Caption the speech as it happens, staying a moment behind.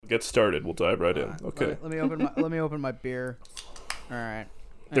get started. We'll dive right in. Okay. Let me open my beer. All right.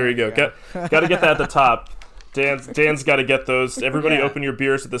 There you go. Got to get that at the top. Dan's got to get those. Everybody open your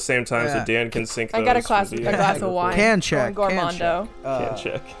beers at the same time so Dan can sync those. I got a glass of wine. Can check. Gormando. Can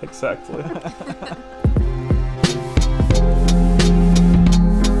check. Exactly.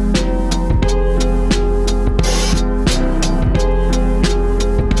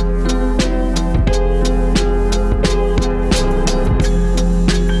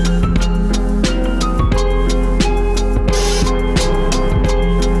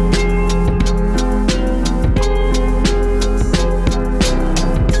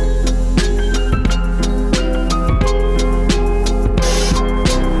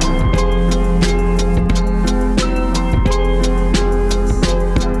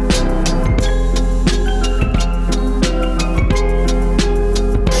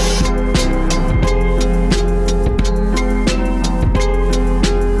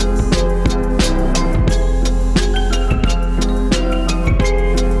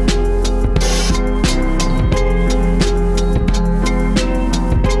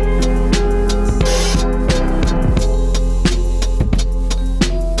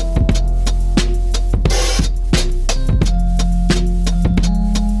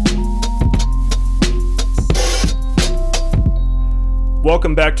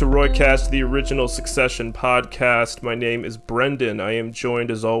 Welcome back to Roycast, the original Succession podcast. My name is Brendan. I am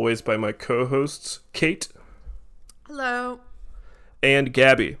joined, as always, by my co-hosts, Kate. Hello. And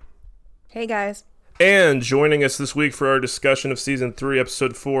Gabby. Hey, guys. And joining us this week for our discussion of Season 3,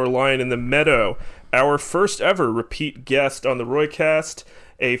 Episode 4, Lion in the Meadow, our first ever repeat guest on the Roycast,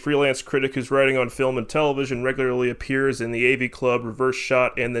 a freelance critic who's writing on film and television, regularly appears in the AV Club, Reverse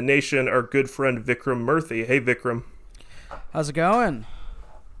Shot, and The Nation, our good friend Vikram Murthy. Hey, Vikram. How's it going?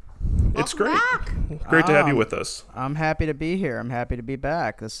 It's Welcome great. back. Great to have you with us. I'm happy to be here. I'm happy to be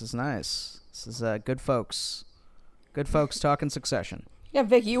back. This is nice. This is good folks. Good folks talking Succession. Yeah,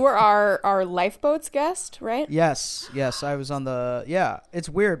 Vic, you were our Lifeboats guest, right? Yes. I was on the... Yeah, it's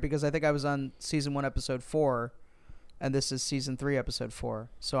weird because I think I was on Season 1, Episode 4, and this is Season 3, Episode 4.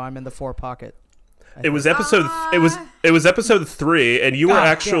 So I'm in the 4 pocket. It was episode. It was episode 3, and you were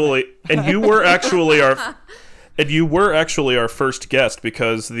actually our first guest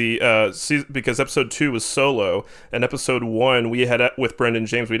because because episode 2 was solo, and episode 1 we had with Brendan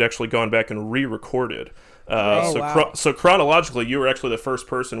James. We'd actually gone back and re-recorded. So chronologically, you were actually the first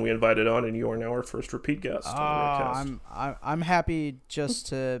person we invited on, and you are now our first repeat guest. I'm happy just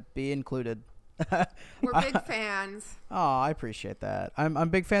to be included. We're big fans. Oh, I appreciate that. I'm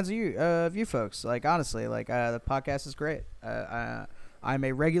big fans of you folks. Like honestly, the podcast is great. I'm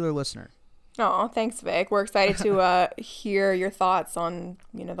a regular listener. Oh, thanks, Vic. We're excited to hear your thoughts on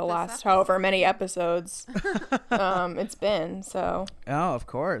the last however many episodes it's been. So. Oh, of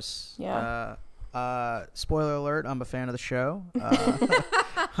course. Yeah. Spoiler alert, I'm a fan of the show.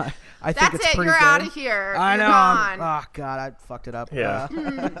 I That's think it's pretty You're good. out of here. I know. Gone. Oh God, I fucked it up. Yeah.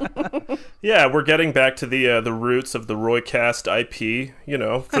 Yeah, we're getting back to the roots of the Roycast IP,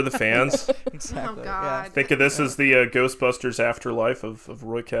 for the fans. Exactly. Oh God. Yeah. Think of this as the Ghostbusters afterlife of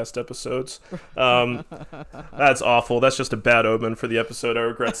Roycast episodes. That's awful. That's just a bad omen for the episode. I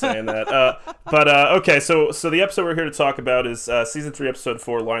regret saying that. Okay, so the episode we're here to talk about is Season 3, Episode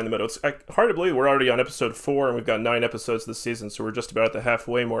 4, Lion in the Meadow. It's hard to believe we're already on Episode 4, and we've got 9 episodes this season, so we're just about at the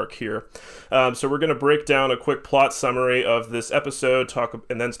halfway mark here. So we're going to break down a quick plot summary of this episode,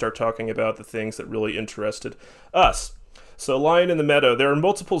 and then start talking about the things that really interested us. So Lion in the Meadow, there are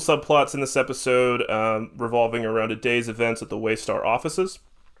multiple subplots in this episode revolving around a day's events at the Waystar offices.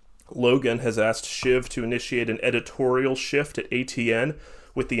 Logan has asked Shiv to initiate an editorial shift at ATN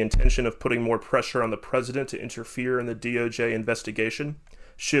with the intention of putting more pressure on the president to interfere in the DOJ investigation.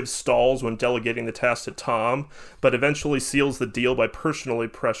 Shiv stalls when delegating the task to Tom, but eventually seals the deal by personally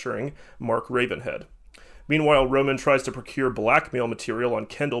pressuring Mark Ravenhead. Meanwhile, Roman tries to procure blackmail material on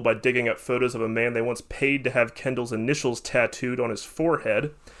Kendall by digging up photos of a man they once paid to have Kendall's initials tattooed on his forehead,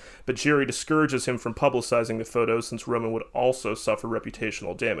 but Jerry discourages him from publicizing the photos since Roman would also suffer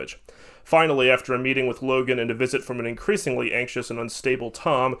reputational damage. Finally, after a meeting with Logan and a visit from an increasingly anxious and unstable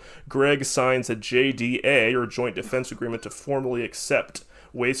Tom, Greg signs a JDA, or Joint Defense Agreement, to formally accept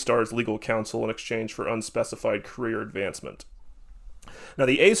Waystar's legal counsel in exchange for unspecified career advancement. Now,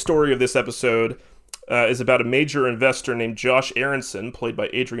 the A story of this episode is about a major investor named Josh Aronson, played by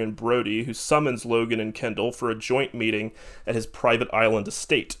Adrian Brody, who summons Logan and Kendall for a joint meeting at his private island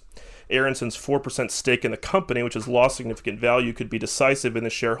estate. Aronson's 4% stake in the company, which has lost significant value, could be decisive in the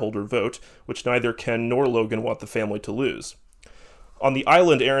shareholder vote, which neither Ken nor Logan want the family to lose. On the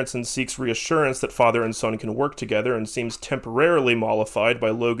island, Aronson seeks reassurance that father and son can work together and seems temporarily mollified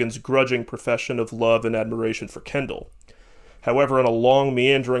by Logan's grudging profession of love and admiration for Kendall. However, on a long,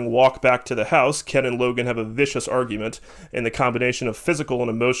 meandering walk back to the house, Ken and Logan have a vicious argument, and the combination of physical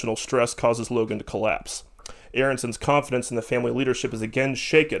and emotional stress causes Logan to collapse. Aronson's confidence in the family leadership is again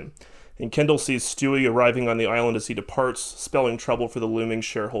shaken, and Kendall sees Stewie arriving on the island as he departs, spelling trouble for the looming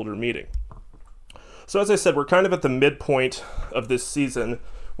shareholder meeting. So as I said, we're kind of at the midpoint of this season.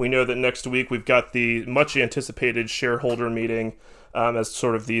 We know that next week we've got the much-anticipated shareholder meeting as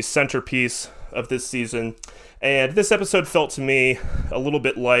sort of the centerpiece of this season. And this episode felt to me a little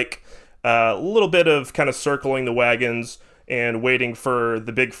bit like a little bit of kind of circling the wagons and waiting for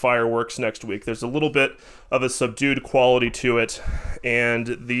the big fireworks next week. There's a little bit of a subdued quality to it,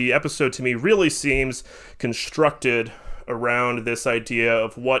 and the episode to me really seems constructed around this idea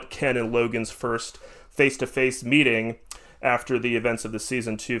of what Ken and Logan's first face-to-face meeting after the events of the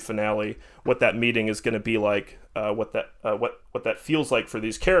season 2 finale, what that meeting is going to be like, what that feels like for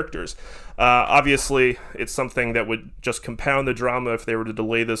these characters. Obviously, it's something that would just compound the drama if they were to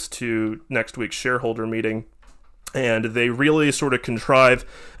delay this to next week's shareholder meeting. And they really sort of contrive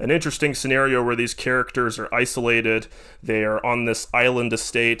an interesting scenario where these characters are isolated. They are on this island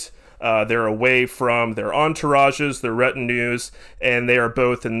estate. They're away from their entourages, their retinues, and they are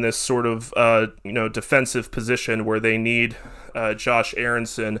both in this sort of defensive position where they need Josh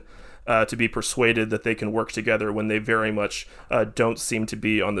Aronson to be persuaded that they can work together when they very much don't seem to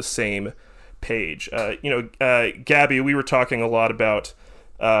be on the same page. Gabby, we were talking a lot about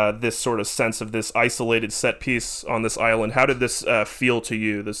this sort of sense of this isolated set piece on this island. How did this feel to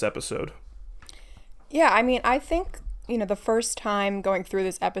you, this episode? Yeah, I mean, I think, the first time going through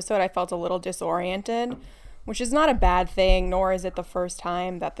this episode, I felt a little disoriented, which is not a bad thing, nor is it the first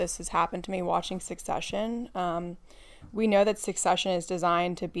time that this has happened to me watching Succession. We know that Succession is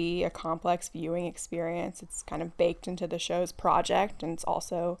designed to be a complex viewing experience. It's kind of baked into the show's project, and it's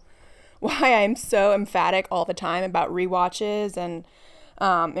also why I'm so emphatic all the time about rewatches and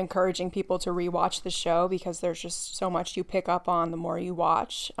encouraging people to rewatch the show, because there's just so much you pick up on the more you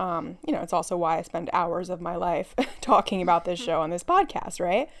watch. It's also why I spend hours of my life talking about this show on this podcast,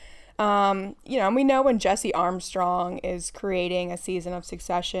 right? And we know when Jesse Armstrong is creating a season of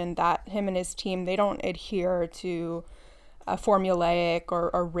Succession that him and his team, they don't adhere to a formulaic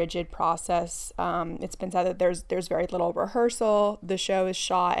or rigid process. It's been said that there's very little rehearsal. The show is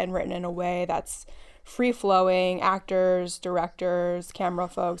shot and written in a way that's free-flowing. Actors, directors, camera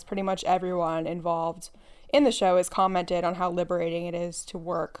folks, pretty much everyone involved in the show has commented on how liberating it is to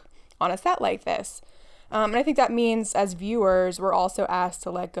work on a set like this. And I think that means as viewers, we're also asked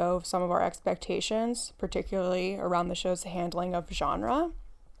to let go of some of our expectations, particularly around the show's handling of genre.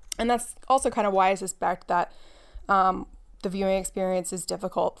 And that's also kind of why I suspect that the viewing experience is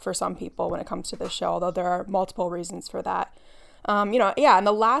difficult for some people when it comes to this show, although there are multiple reasons for that. In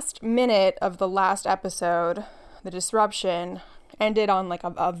the last minute of the last episode, the disruption ended on like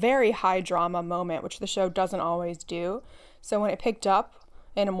a very high drama moment, which the show doesn't always do. So when it picked up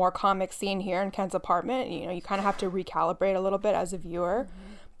in a more comic scene here in Ken's apartment, you kind of have to recalibrate a little bit as a viewer.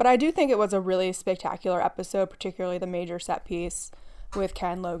 Mm-hmm. But I do think it was a really spectacular episode, particularly the major set piece with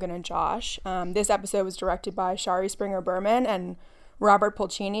Ken, Logan, and Josh. This episode was directed by Shari Springer Berman and Robert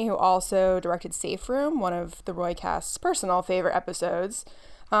Pulcini, who also directed Safe Room, one of the Roycast's personal favorite episodes.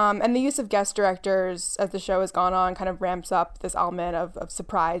 And the use of guest directors as the show has gone on kind of ramps up this element of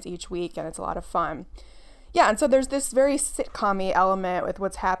surprise each week, and it's a lot of fun. Yeah, and so there's this very sitcom-y element with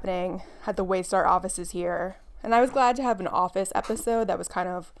what's happening at the Waystar offices here. And I was glad to have an Office episode that was kind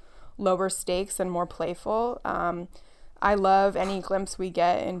of lower stakes and more playful. I love any glimpse we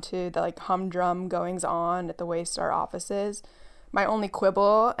get into the humdrum goings-on at the Waystar offices. My only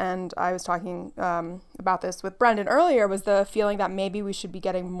quibble, and I was talking about this with Brendan earlier, was the feeling that maybe we should be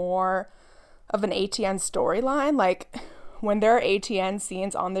getting more of an ATN storyline. Like, when there are ATN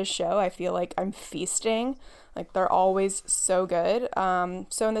scenes on this show, I feel like I'm feasting. Like, they're always so good.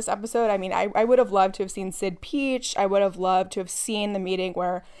 So in this episode, I mean, I would have loved to have seen Sid Peach. I would have loved to have seen the meeting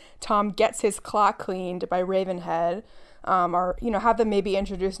where Tom gets his clock cleaned by Ravenhead. Or have them maybe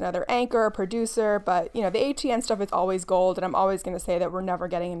introduce another anchor, producer, but, the ATN stuff is always gold, and I'm always going to say that we're never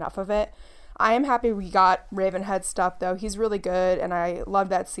getting enough of it. I am happy we got Ravenhead stuff, though. He's really good, and I love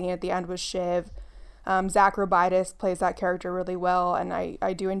that scene at the end with Shiv. Zach Robitis plays that character really well, and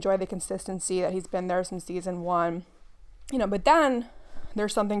I do enjoy the consistency that he's been there since season 1. But then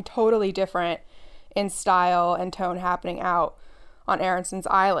there's something totally different in style and tone happening out on Aronson's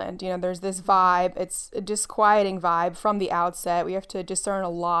Island. There's this vibe. It's a disquieting vibe from the outset. We have to discern a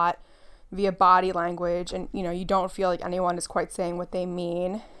lot via body language, and you don't feel like anyone is quite saying what they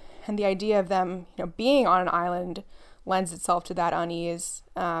mean. And the idea of them being on an island lends itself to that unease.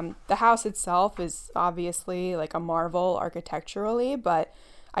 The house itself is obviously like a marvel architecturally, but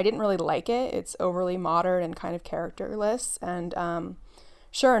I didn't really like it. It's overly modern and kind of characterless. And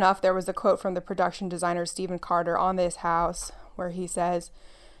sure enough, there was a quote from the production designer Stephen Carter on this house where he says,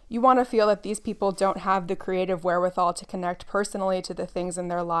 "You want to feel that these people don't have the creative wherewithal to connect personally to the things in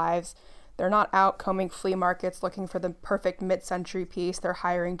their lives. They're not out combing flea markets looking for the perfect mid-century piece. They're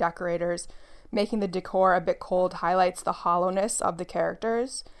hiring decorators. Making the decor a bit cold highlights the hollowness of the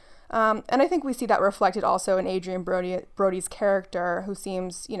characters." And I think we see that reflected also in Adrian Brody's character, who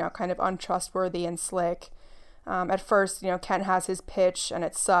seems, kind of untrustworthy and slick. At first, Ken has his pitch and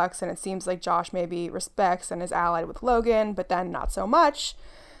it sucks, and it seems like Josh maybe respects and is allied with Logan, but then not so much.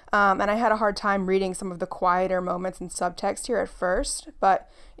 And I had a hard time reading some of the quieter moments in subtext here at first, but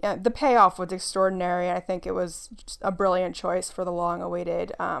the payoff was extraordinary. I think it was just a brilliant choice for the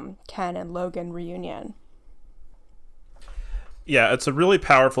long-awaited Ken and Logan reunion. Yeah, it's a really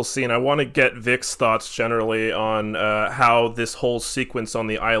powerful scene. I want to get Vic's thoughts generally on how this whole sequence on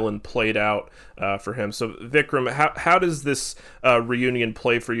the island played out for him. So, Vikram, how does this reunion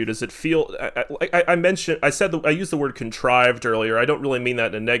play for you? Does it feel? I used the word contrived earlier. I don't really mean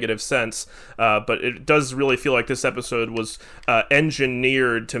that in a negative sense, but it does really feel like this episode was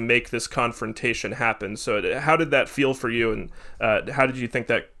engineered to make this confrontation happen. So, how did that feel for you, and how did you think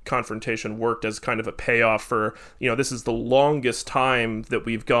that confrontation worked as kind of a payoff for, this is the longest time that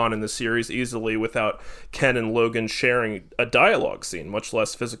we've gone in the series easily without Ken and Logan sharing a dialogue scene, much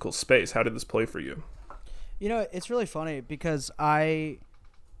less physical space. How did this play for you? It's really funny because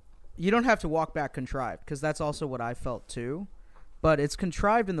you don't have to walk back contrived, because that's also what I felt too, but it's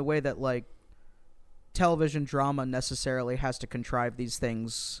contrived in the way that like television drama necessarily has to contrive these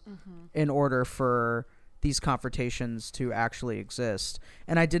things in order for these confrontations to actually exist.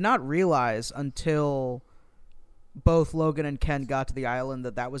 And I did not realize until both Logan and Ken got to the island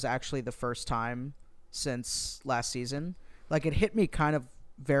that was actually the first time since last season. Like, it hit me kind of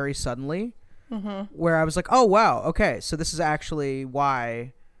very suddenly, where I was like, oh wow, okay, so this is actually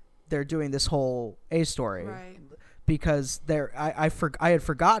why they're doing this whole A story. Right. Because I had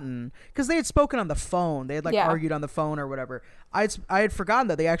forgotten, because they had spoken on the phone, they had argued on the phone or whatever. I had forgotten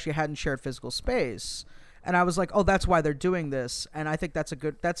that they actually hadn't shared physical space. And I was like, oh, that's why they're doing this. And I think that's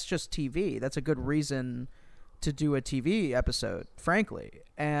just TV. That's a good reason to do a TV episode, frankly.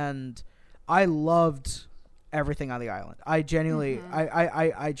 And I loved everything on the island. I genuinely,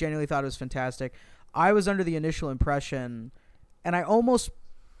 I genuinely thought it was fantastic. I was under the initial impression, and I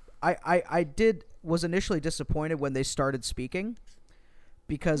was initially disappointed when they started speaking,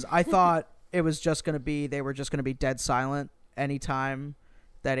 because I thought they were just going to be dead silent anytime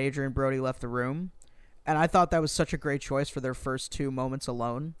that Adrian Brody left the room. And I thought that was such a great choice for their first 2 moments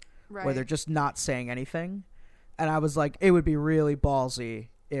alone, where they're just not saying anything. And I was like, it would be really ballsy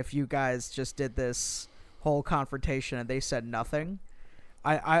if you guys just did this whole confrontation and they said nothing.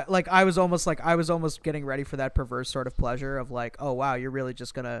 I was almost getting ready for that perverse sort of pleasure of like, oh wow, you're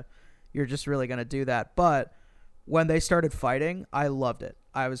just really gonna do that. But when they started fighting, I loved it.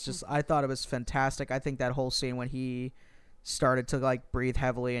 I thought it was fantastic. I think that whole scene when he started to like breathe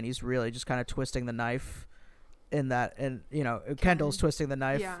heavily and he's really just kind of twisting the knife Kendall's twisting the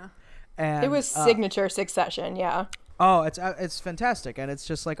knife. Yeah. And it was signature Succession. Yeah. Oh, it's fantastic. And it's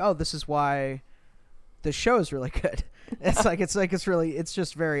just like, oh, this is why the show is really good. It's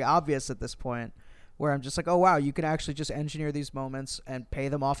just very obvious at this point, where I'm just like, oh wow, you can actually just engineer these moments and pay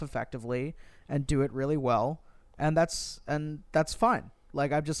them off effectively and do it really well. And that's fine.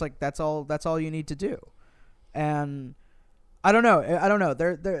 Like, I'm just like, that's all you need to do. And I don't know.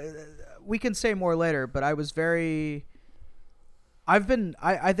 We can say more later, but I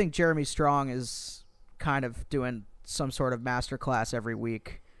think Jeremy Strong is kind of doing some sort of masterclass every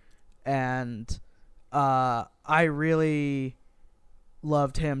week. And I really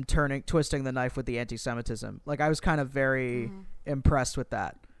loved him twisting the knife with the anti-Semitism. Like, I was kind of very impressed with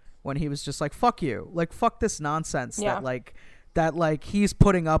that, when he was just like, fuck you. Like, fuck this nonsense that he's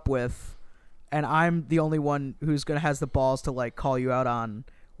putting up with, and I'm the only one who's has the balls to like call you out on,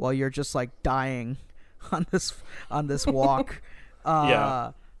 while you're just like dying on this walk.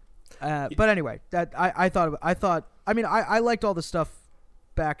 But anyway, that I liked all the stuff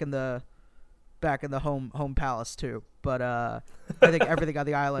back in the home palace too. But I think everything on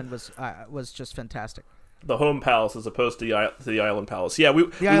the island was just fantastic. the home palace as opposed to the island palace. Yeah, we'll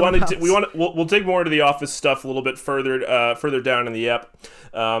dig more into the office stuff a little bit further down in the ep,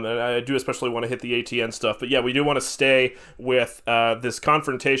 and I do especially want to hit the ATN stuff. But yeah, we do want to stay with this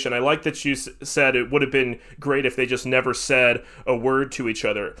confrontation. I like that you said it would have been great if they just never said a word to each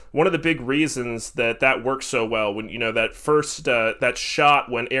other. One of the big reasons that works so well, when that first that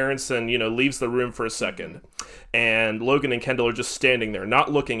shot when Aronson leaves the room for a second, and Logan and Kendall are just standing there,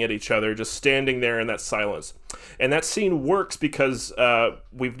 not looking at each other, just standing there in that silence. And that scene works because the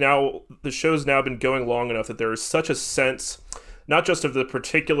show's now been going long enough that there is such a sense, not just of the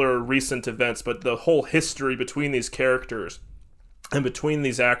particular recent events, but the whole history between these characters and between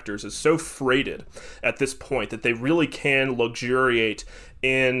these actors is so freighted at this point that they really can luxuriate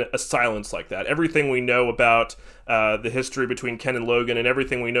in a silence like that. Everything we know about the history between Ken and Logan, and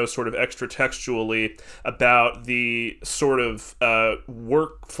everything we know sort of extra textually about the sort of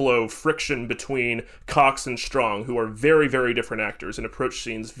workflow friction between Cox and Strong, who are very, very different actors and approach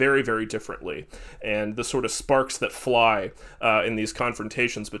scenes very, very differently, and the sort of sparks that fly in these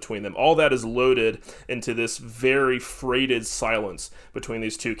confrontations between them. All that is loaded into this very freighted silence between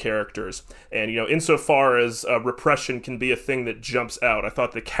these two characters. And, insofar as repression can be a thing that jumps out, I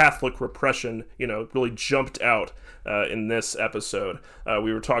thought the Catholic repression, really jumped out in this episode.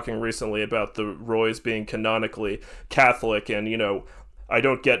 We were talking recently about the Roys being canonically Catholic, and I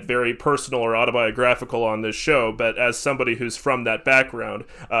don't get very personal or autobiographical on this show, but as somebody who's from that background,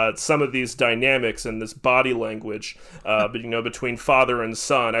 some of these dynamics and this body language, between father and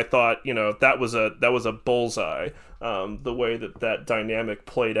son, I thought that was a bullseye. The way that dynamic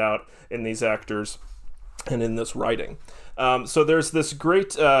played out in these actors and in this writing. So there's this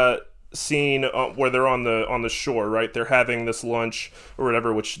great scene where they're on the shore, right? They're having this lunch or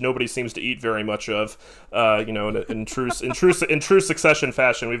whatever, which nobody seems to eat very much of, in true Succession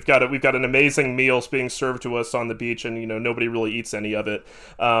fashion. We've got an amazing meal being served to us on the beach, and nobody really eats any of it.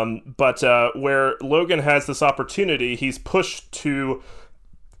 But where Logan has this opportunity, he's pushed to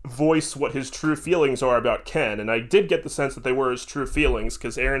voice what his true feelings are about Ken, and I did get the sense that they were his true feelings,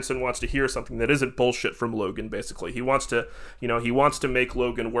 because Aronson wants to hear something that isn't bullshit from Logan. Basically, he wants to make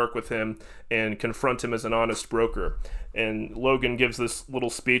Logan work with him and confront him as an honest broker. And Logan gives this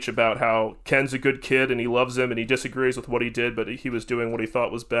little speech about how Ken's a good kid and he loves him and he disagrees with what he did, but he was doing what he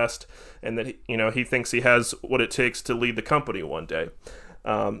thought was best, and that he thinks he has what it takes to lead the company one day.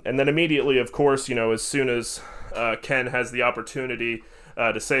 And then immediately, of course, as soon as Ken has the opportunity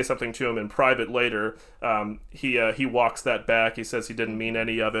to say something to him in private later, he walks that back. He says he didn't mean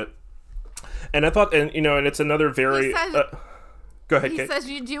any of it. And I thought, and it's another very. Go ahead, Kate. He says,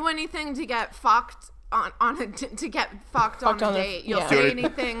 "You do anything to get fucked on a date. You'll yeah. say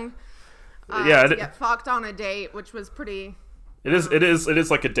anything to get fucked on a date," which was pretty. It is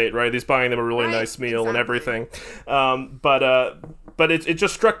like a date, right? He's buying them a really nice meal and everything. But it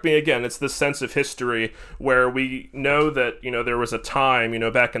just struck me again. It's this sense of history where we know that there was a time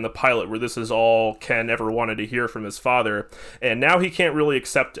back in the pilot where this is all Ken ever wanted to hear from his father, and now he can't really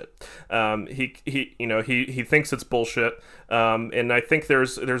accept it. He thinks it's bullshit, and I think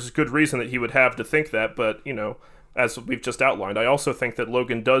there's good reason that he would have to think that, but as we've just outlined, I also think that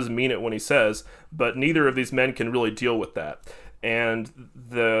Logan does mean it when he says, but neither of these men can really deal with that. And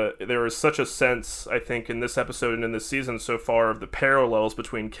there is such a sense, I think, in this episode and in this season so far of the parallels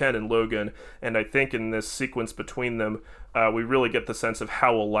between Ken and Logan, and I think in this sequence between them, we really get the sense of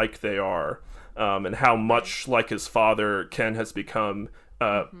how alike they are, and how much like his father Ken has become,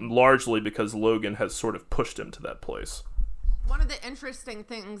 largely because Logan has sort of pushed him to that place. One of the interesting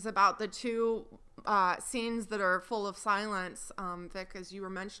things about the two scenes that are full of silence, Vic, as you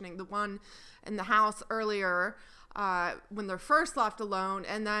were mentioning, the one in the house earlier, when they're first left alone,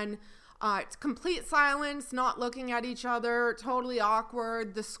 and then it's complete silence, not looking at each other, totally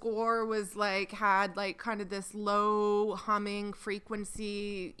awkward. The score was had kind of this low humming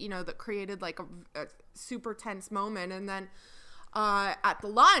frequency, that created a super tense moment. And then at the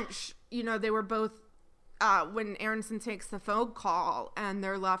lunch, they were both when Aronson takes the phone call and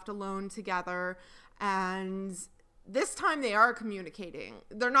they're left alone together, and this time they are communicating.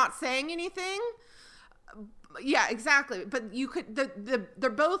 They're not saying anything. Yeah, exactly. But you could, they're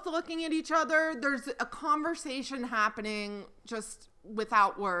both looking at each other. There's a conversation happening just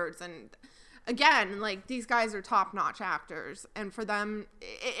without words. And again, these guys are top-notch actors. And for them,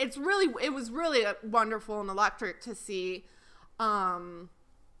 it was really wonderful and electric to see all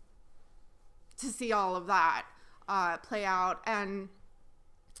of that play out. And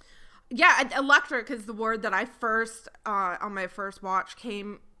yeah, electric is the word that I first,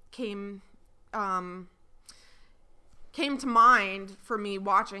 came to mind for me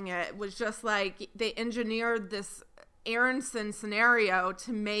watching it was just like they engineered this Aronson scenario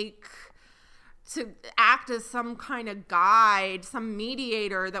to act as some kind of guide, some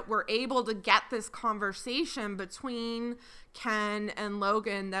mediator, that we're able to get this conversation between Ken and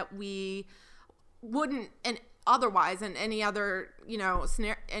Logan that we wouldn't and otherwise in any other,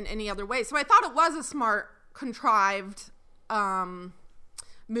 scenario, in any other way. So I thought it was a smart, contrived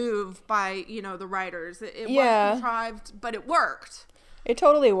move by, the writers. It was contrived, but it worked. It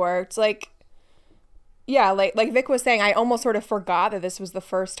totally worked. Like Vic was saying, I almost sort of forgot that this was the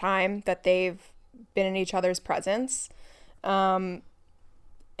first time that they've been in each other's presence. And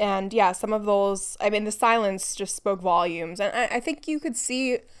yeah, some of those, the silence just spoke volumes. And I think you could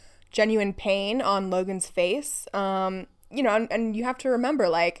see genuine pain on Logan's face. And you have to remember,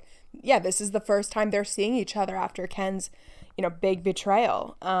 this is the first time they're seeing each other after Ken's, big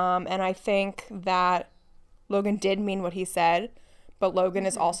betrayal. And I think that Logan did mean what he said, but Logan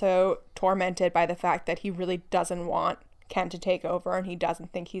is also tormented by the fact that he really doesn't want Ken to take over and he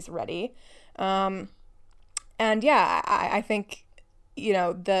doesn't think he's ready. And yeah, I think,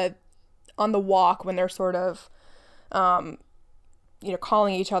 on the walk when they're sort of,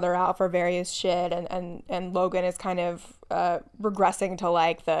 calling each other out for various shit and Logan is kind of regressing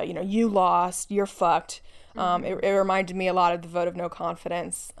to you lost, you're fucked. It reminded me a lot of the vote of no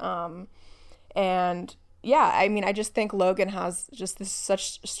confidence. And yeah, I just think Logan has just this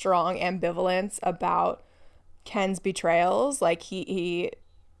such strong ambivalence about Ken's betrayals. Like he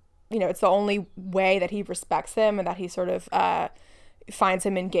it's the only way that he respects him and that he sort of finds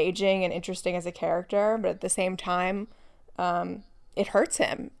him engaging and interesting as a character, but at the same time, it hurts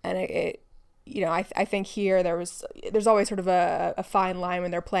him. And I think here there's always sort of a fine line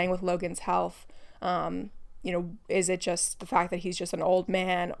when they're playing with Logan's health. Is it just the fact that he's just an old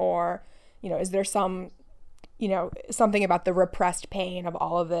man, or, is there some, something about the repressed pain of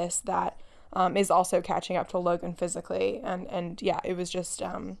all of this that is also catching up to Logan physically. And yeah, it was just,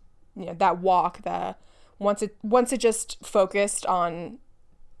 that walk, once it just focused on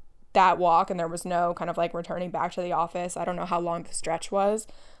that walk and there was no kind of returning back to the office. I don't know how long the stretch was.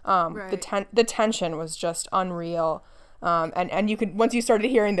 Right. The tension was just unreal. And you could, once you started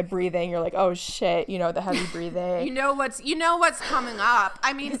hearing the breathing, you're like, oh shit, the heavy breathing. you know what's coming up.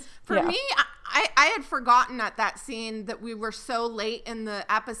 For me, I had forgotten at that scene that we were so late in the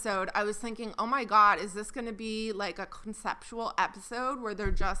episode. I was thinking, oh my God, is this going to be like a conceptual episode where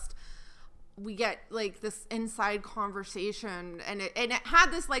we get this inside conversation, and it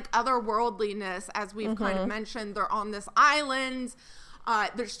had this otherworldliness, as we've kind of mentioned. They're on this island.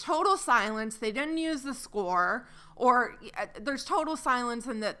 There's total silence. They didn't use the score, or there's total silence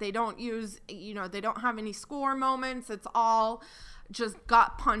in that they don't use, they don't have any score moments. It's all just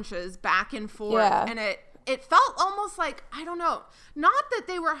gut punches back and forth. Yeah. And it felt almost like, I don't know, not that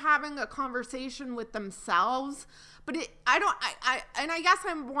they were having a conversation with themselves, but I guess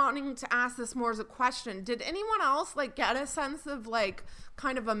I'm wanting to ask this more as a question. Did anyone else get a sense of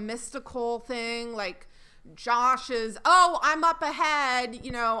kind of a mystical thing? Josh is, I'm up ahead,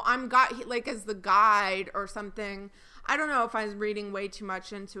 as the guide or something. I don't know if I was reading way too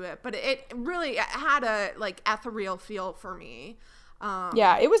much into it, but it really had a ethereal feel for me.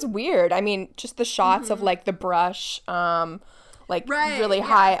 Yeah, it was weird. Just the shots of the brush, really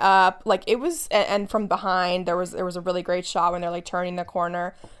high up, it was, and from behind there was a really great shot when they're turning the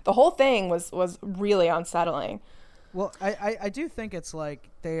corner. The whole thing was really unsettling. Well, I do think it's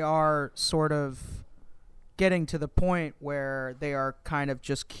they are sort of getting to the point where they are kind of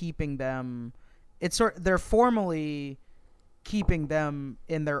just keeping them. They're formally keeping them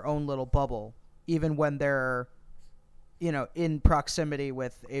in their own little bubble, even when they're, in proximity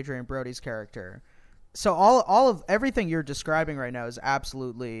with Adrian Brody's character. So all of everything you're describing right now is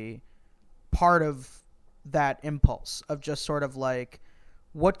absolutely part of that impulse of just sort of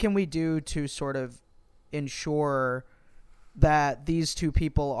what can we do to sort of ensure that these two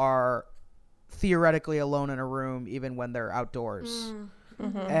people are theoretically alone in a room even when they're outdoors.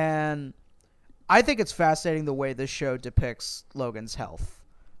 And I think it's fascinating the way this show depicts Logan's health.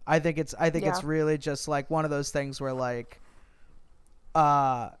 I think it's really just one of those things where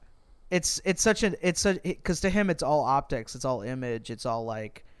because to him it's all optics, it's all image, it's all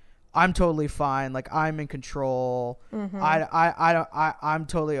I'm totally fine, I'm in control. I'm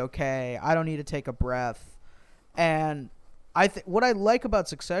totally okay. I don't need to take a breath. And what I like about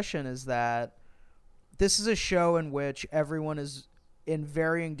Succession is that this is a show in which everyone is in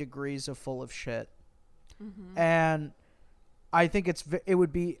varying degrees of full of shit. And I think it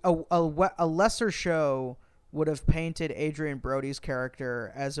would be a lesser show would have painted Adrian Brody's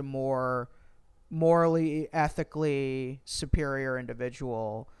character as a more morally, ethically superior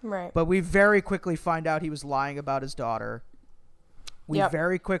individual. Right. But we very quickly find out he was lying about his daughter. We Yep.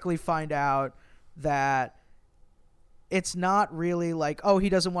 very quickly find out that it's not really like, oh, he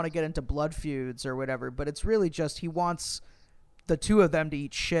doesn't want to get into blood feuds or whatever, but it's really just he wants the two of them to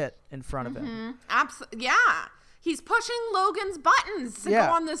eat shit in front of him. Yeah. He's pushing Logan's buttons to Yeah.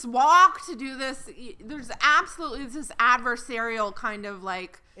 go on this walk, to do this. There's absolutely this adversarial kind of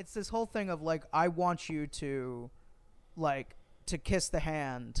like. It's this whole thing of like, I want you to like to kiss the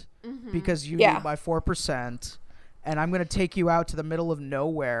hand because you Yeah. need my 4%, and I'm going to take you out to the middle of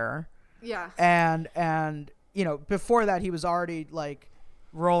nowhere. Yeah. And you know, before that he was already like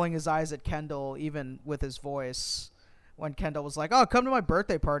rolling his eyes at Kendall, even with his voice, when Kendall was like, oh, come to my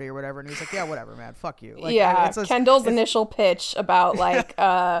birthday party or whatever, and he was like, yeah, whatever, man, fuck you. Like, yeah, Kendall's it's- initial pitch about like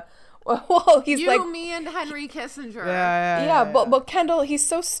well, he's You, like me, and Henry Kissinger. yeah, but Kendall, he's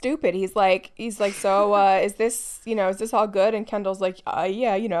so stupid. He's like so is this all good? And Kendall's like,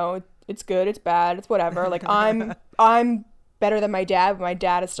 yeah, it's good, it's bad, it's whatever. Like I'm better than my dad, but my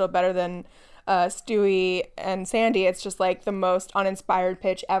dad is still better than Stewie and Sandy. It's just like the most uninspired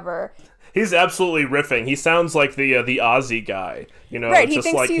pitch ever. He's absolutely riffing. He sounds like the Ozzy guy, you know, Right, he just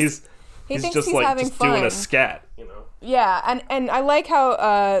thinks like he's just he's like having just doing fun. a scat, you know. Yeah, and I like how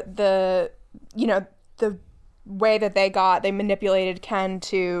the way that they manipulated Ken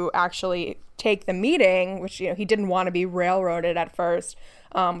to actually take the meeting, which he didn't want to be railroaded at first,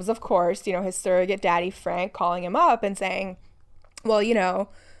 was of course his surrogate daddy Frank calling him up and saying, well,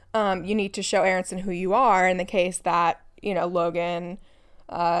 you need to show Aronson who you are in the case that Logan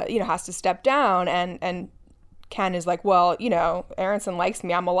has to step down, and Ken is like, well, Aronson likes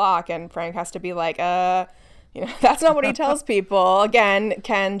me, I'm a lock, and Frank has to be like, that's not what he tells people. Again,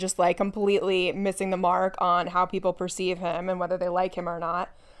 Ken just like completely missing the mark on how people perceive him and whether they like him or not.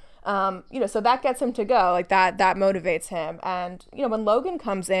 So that gets him to go, like that motivates him. And when Logan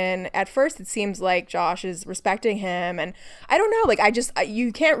comes in, at first it seems like Josh is respecting him, and I don't know, like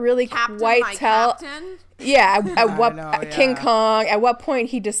you can't really quite tell. Captain. Yeah, at what know, yeah. King Kong, at what point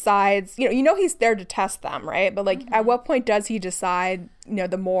he decides, he's there to test them, right? But like at what point does he decide,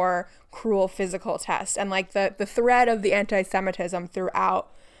 the more cruel physical test? And like the thread of the anti-Semitism throughout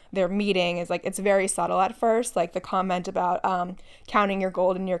their meeting is like, it's very subtle at first, like the comment about counting your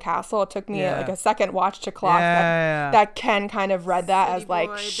gold in your castle. It took me like a second watch to clock that Ken kind of read that City as like,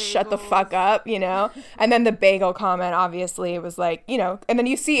 boy, shut the bagels. fuck up, and then the bagel comment obviously was like, and then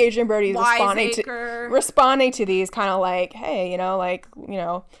you see Adrian Brody Wiseacre. responding to these kind of like, hey, and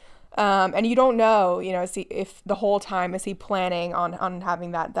you don't know, if the whole time is he planning on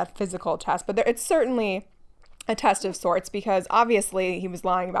having that physical test, but it's certainly a test of sorts, because obviously he was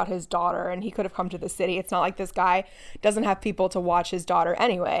lying about his daughter and he could have come to the city. It's not like this guy doesn't have people to watch his daughter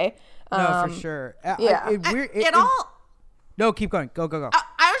anyway. No, for sure. yeah. No, keep going. Go.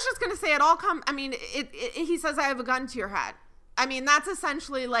 I was just gonna say it all come. I mean, he says, "I have a gun to your head." I mean, that's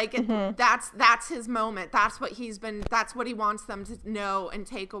essentially like that's his moment. That's what he wants them to know and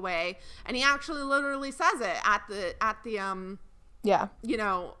take away. And he actually literally says it at the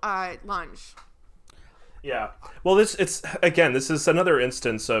lunch. Yeah. Well, this is another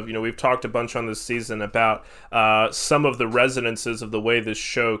instance of, we've talked a bunch on this season about some of the resonances of the way this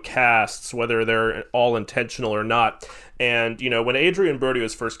show casts, whether they're all intentional or not. And, when Adrian Brody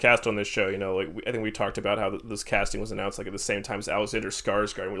was first cast on this show, I think we talked about how this casting was announced like at the same time as Alexander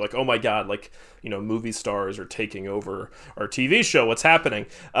Skarsgård. And we're like, oh my God, like, movie stars are taking over our TV show. What's happening?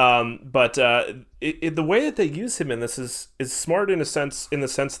 But the way that they use him in this is smart in the sense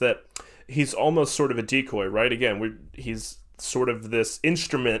that he's almost sort of a decoy, right? Again, he's sort of this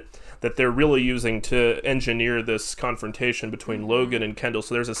instrument that they're really using to engineer this confrontation between Logan and Kendall.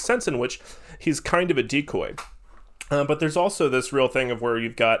 So there's a sense in which he's kind of a decoy. But there's also this real thing of where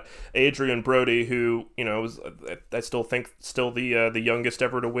you've got Adrian Brody, who, I still think the youngest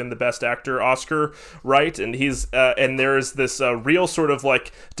ever to win the Best Actor Oscar, right? And and there's this real sort of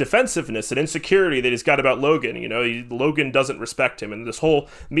like defensiveness and insecurity that he's got about Logan. Logan doesn't respect him, and this whole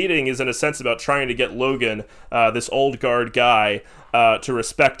meeting is in a sense about trying to get Logan, this old guard guy, to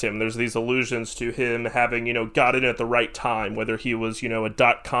respect him. There's these allusions to him having, got in at the right time, whether he was,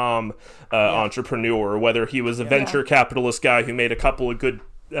 a .com entrepreneur, or whether he was a venture capitalist guy who made a couple of good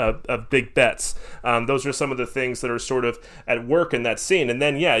big bets. Those are some of the things that are sort of at work in that scene. And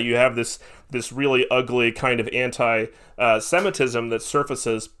then, you have this really ugly kind of anti-Semitism that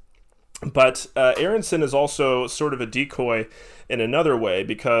surfaces. But Aronson is also sort of a decoy in another way,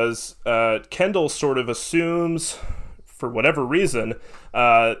 because Kendall sort of assumes for whatever reason,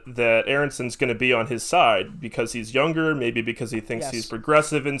 that Aronson's going to be on his side because he's younger, maybe because he thinks he's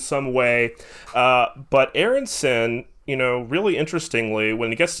progressive in some way. But Aronson, really interestingly,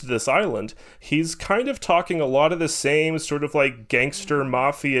 when he gets to this island, he's kind of talking a lot of the same sort of like gangster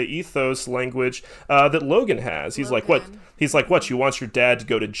mafia ethos language that Logan has. He's like, what? He's like, what? You want your dad to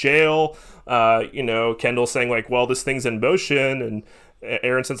go to jail? Kendall saying like, well, this thing's in motion, and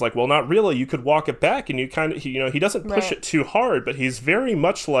Aronson's like, well, not really. You could walk it back, and you kind of, he doesn't push it too hard, but he's very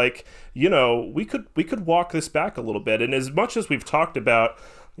much like, we could walk this back a little bit. And as much as we've talked about,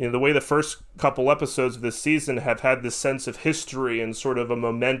 the way the first couple episodes of this season have had this sense of history and sort of a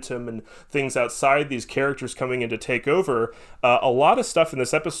momentum and things outside these characters coming in to take over, a lot of stuff in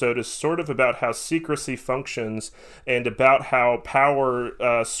this episode is sort of about how secrecy functions and about how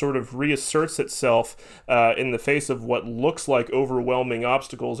power sort of reasserts itself in the face of what looks like overwhelming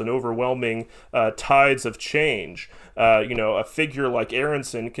obstacles and overwhelming tides of change. A figure like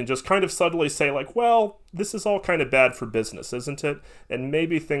Aronson can just kind of subtly say like, well, this is all kind of bad for business, isn't it? And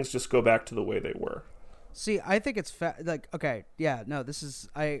maybe things just go back to the way they were. See, I think it's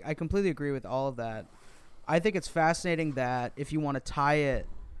I completely agree with all of that. I think it's fascinating that if you want to tie it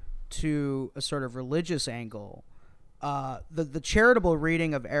to a sort of religious angle, the charitable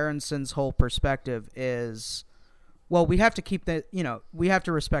reading of Aronson's whole perspective is, well, we have to we have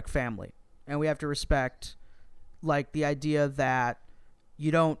to respect family, and we have to respect like the idea that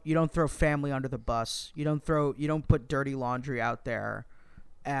you don't throw family under the bus. You don't put dirty laundry out there.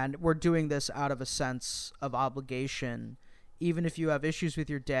 And we're doing this out of a sense of obligation. Even if you have issues with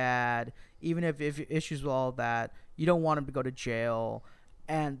your dad, even if issues with all of that, you don't want him to go to jail.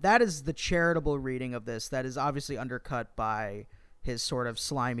 And that is the charitable reading of this that is obviously undercut by his sort of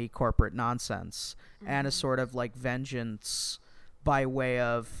slimy corporate nonsense and a sort of like vengeance by way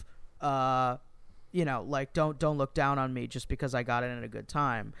of like don't look down on me just because I got in at a good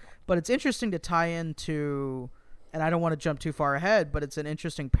time. But it's interesting to tie into, and I don't want to jump too far ahead, but it's an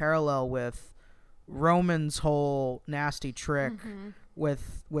interesting parallel with Roman's whole nasty trick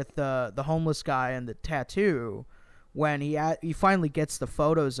with the homeless guy and the tattoo, when he finally gets the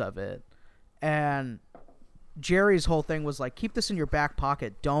photos of it, and Jerry's whole thing was like, keep this in your back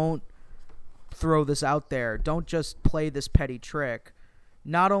pocket, don't throw this out there, don't just play this petty trick.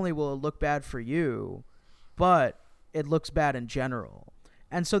 Not only will it look bad for you, but it looks bad in general.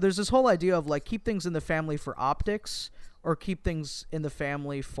 And so there's this whole idea of like, keep things in the family for optics, or keep things in the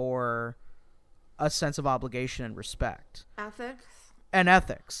family for a sense of obligation and respect. Ethics.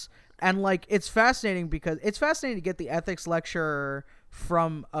 And like, it's fascinating because it's fascinating to get the ethics lecture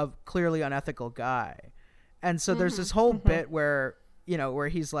from a clearly unethical guy. And so there's this whole bit where, where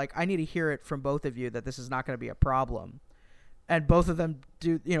he's like, I need to hear it from both of you that this is not going to be a problem. And both of them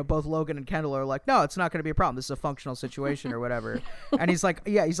do, both Logan and Kendall are like, no, it's not going to be a problem. This is a functional situation or whatever. And he's like,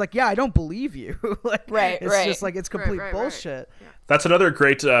 yeah, I don't believe you. Like, it's just like, it's complete bullshit. Yeah. That's another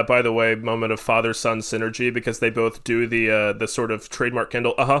great, by the way, moment of father-son synergy, because they both do the sort of trademark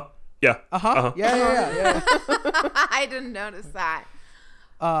Kendall, yeah. Yeah. I didn't notice that.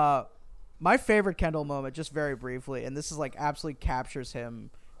 My favorite Kendall moment, just very briefly, and this is like absolutely captures him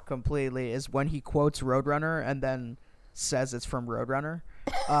completely, is when he quotes Roadrunner and then says it's from Roadrunner.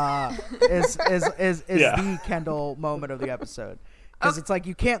 Is the Kendall moment of the episode, because it's like,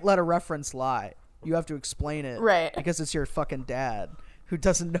 you can't let a reference lie. You have to explain it, right? Because it's your fucking dad who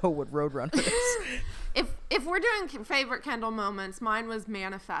doesn't know what Roadrunner is. If we're doing favorite Kendall moments, mine was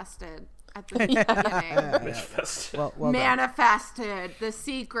manifested at the beginning. Well Manifested, The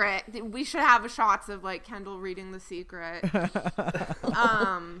Secret. We should have shots of like Kendall reading The Secret.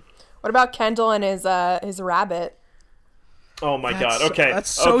 What about Kendall and his rabbit? Oh my god. Okay.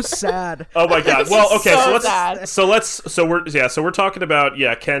 That's so sad. Oh my god. Well, okay, so so we're talking about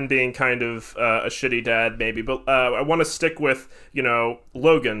Ken being kind of a shitty dad maybe, but I want to stick with,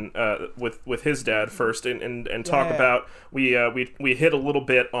 Logan with his dad first and talk about we hit a little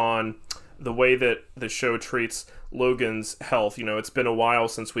bit on the way that the show treats Logan's health. It's been a while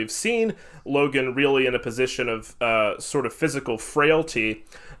since we've seen Logan really in a position of sort of physical frailty,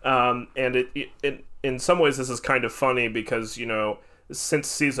 and it in some ways this is kind of funny because, since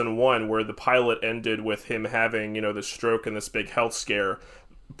season 1, where the pilot ended with him having, the stroke and this big health scare,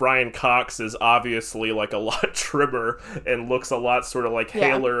 Brian Cox is obviously like a lot trimmer and looks a lot sort of like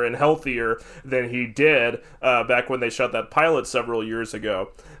haler and healthier than he did back when they shot that pilot several years ago.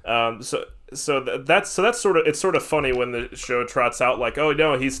 So that's sort of, it's sort of funny when the show trots out like, oh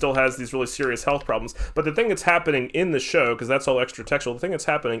no, he still has these really serious health problems. But the thing that's happening in the show, because that's all extra textual, the thing that's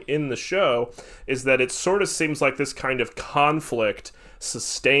happening in the show is that it sort of seems like this kind of conflict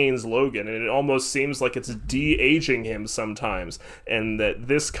sustains Logan, and it almost seems like it's de-aging him sometimes, and that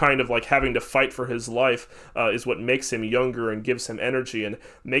this kind of like having to fight for his life is what makes him younger and gives him energy and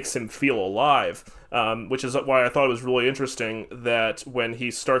makes him feel alive. Which is why I thought it was really interesting that when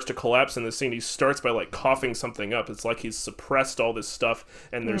he starts to collapse in the scene, he starts by like coughing something up. It's like he's suppressed all this stuff,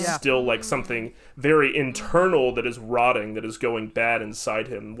 and there's still like something very internal that is rotting, that is going bad inside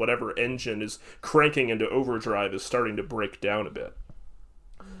him. Whatever engine is cranking into overdrive is starting to break down a bit.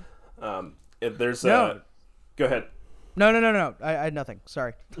 If there's No. Go ahead. No. I had nothing.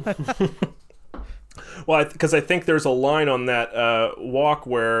 Sorry. Well, because I think there's a line on that walk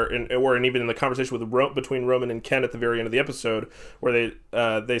and even in the conversation between Roman and Ken at the very end of the episode, where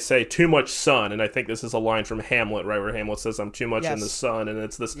they say too much sun, and I think this is a line from Hamlet, right, where Hamlet says I'm too much in the sun, and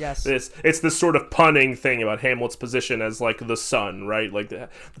it's this it's this sort of punning thing about Hamlet's position as like the son, right, like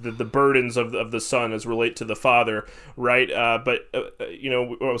the burdens of the son as relate to the father, right? But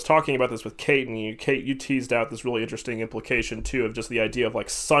I was talking about this with Kate, and Kate, you teased out this really interesting implication too of just the idea of like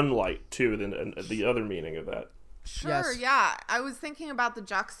sunlight too, and the other meaning of that. Sure, Yes. yeah. I was thinking about the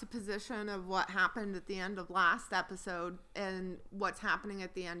juxtaposition of what happened at the end of last episode and what's happening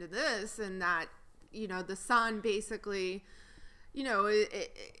at the end of this, and that, the sun basically,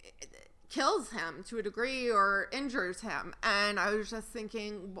 it kills him to a degree or injures him. And I was just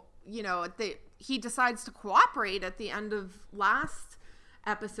thinking, he decides to cooperate at the end of last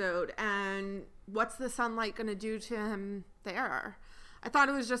episode, and what's the sunlight going to do to him there? I thought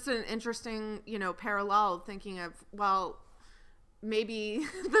it was just an interesting, parallel, thinking of, well, maybe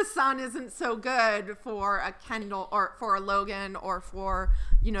the sun isn't so good for a Kendall or for a Logan or for,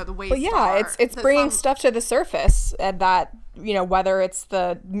 the Waystar. But yeah, it's bringing stuff to the surface, and that, whether it's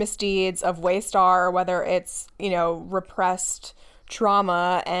the misdeeds of Waystar or whether it's, repressed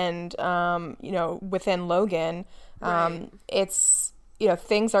trauma and, within Logan, Right. it's,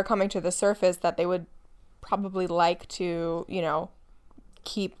 things are coming to the surface that they would probably like to,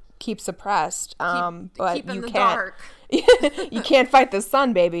 keep suppressed, but keep in you the can't dark. you can't fight the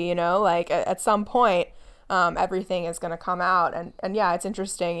sun, baby. Like at some point everything is going to come out, and yeah, it's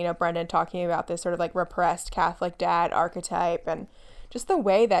interesting, Brendan talking about this sort of like repressed Catholic dad archetype, and just the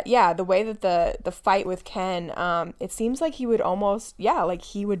way that the fight with Ken, it seems like he would almost like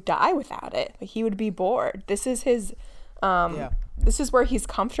he would die without it. Like he would be bored. This is his this is where he's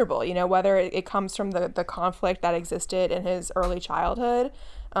comfortable, whether it comes from the conflict that existed in his early childhood.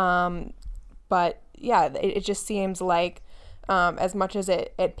 But yeah, it just seems like as much as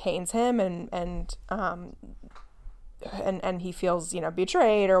it pains him and he feels,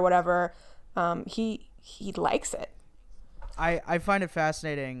 betrayed or whatever, he likes it. I find it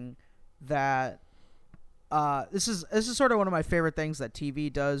fascinating that this is sort of one of my favorite things that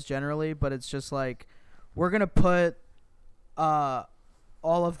TV does generally, but it's just like we're going to put all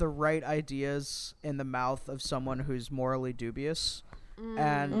of the right ideas in the mouth of someone who's morally dubious,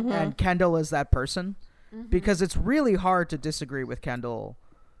 and Kendall is that person, because it's really hard to disagree with Kendall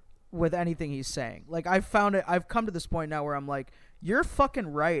with anything he's saying. Like I've come to this point now where I'm like, you're fucking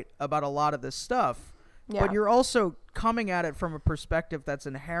right about a lot of this stuff, but you're also coming at it from a perspective that's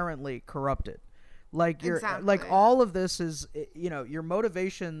inherently corrupted. Like you're like all of this is, your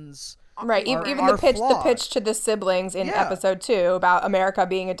motivations. Right, even the pitch to the siblings in episode 2 about America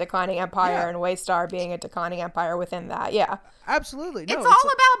being a declining empire and Waystar being a declining empire within that. Yeah, absolutely. No, it's all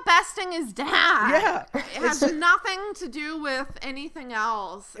about besting his dad. Yeah, it has nothing to do with anything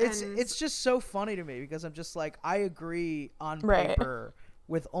else. It's just so funny to me because I'm just like, I agree on paper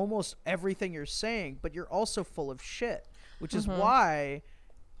with almost everything you're saying, but you're also full of shit, which is why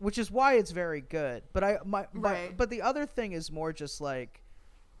it's very good. But but the other thing is more just like,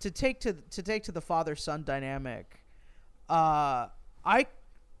 to take to the father-son dynamic,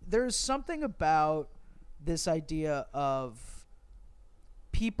 there's something about this idea of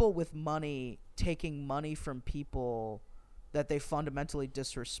people with money taking money from people that they fundamentally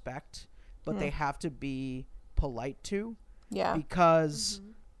disrespect, but they have to be polite to, because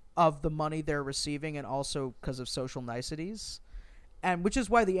of the money they're receiving, and also because of social niceties, and which is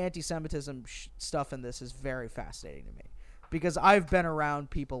why the anti-Semitism stuff in this is very fascinating to me. Because I've been around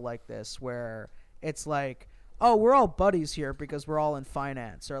people like this where it's like, oh, we're all buddies here because we're all in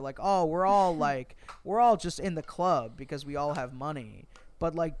finance, or like, oh, we're all just in the club because we all have money.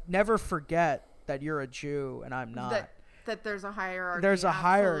 But like, never forget that you're a Jew and I'm not. That there's a hierarchy. There's a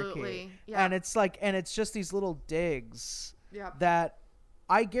hierarchy. Absolutely. Yeah. And it's like, and it's just these little digs that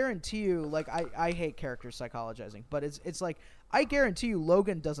I guarantee you, like, I hate character psychologizing, but it's like, I guarantee you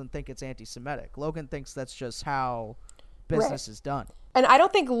Logan doesn't think it's anti-Semitic. Logan thinks that's just how business is done. And I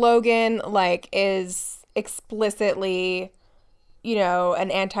don't think Logan like is explicitly you know,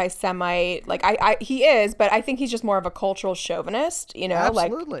 an anti-Semite. Like he is, but I think he's just more of a cultural chauvinist, you know,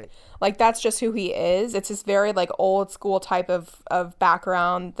 Absolutely. like that's just who he is. It's this very like old school type of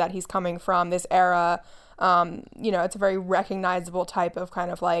background that he's coming from, this era. You know, it's a very recognizable type of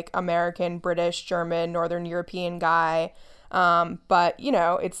kind of like American, British, German, Northern European guy. But you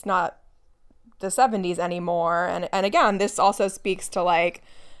know, it's not the 70s anymore. And again, this also speaks to like,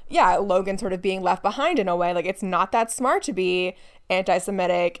 yeah, Logan sort of being left behind in a way. Like, it's not that smart to be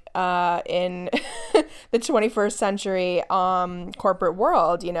anti-Semitic in the 21st century corporate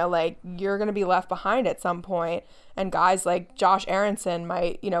world. You know, like, you're going to be left behind at some point. And guys like Josh Aronson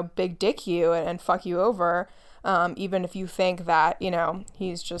might, you know, big dick you and fuck you over, even if you think that, you know,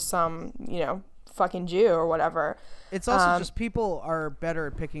 he's just some, you know, fucking Jew or whatever. It's also just people are better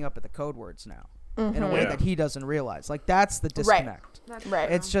at picking up at the code words now in a way that he doesn't realize. Like, that's the disconnect.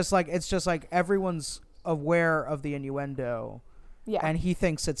 Right. It's just like everyone's aware of the innuendo. Yeah. And he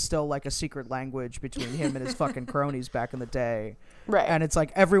thinks it's still like a secret language between him and his fucking cronies back in the day. Right. And it's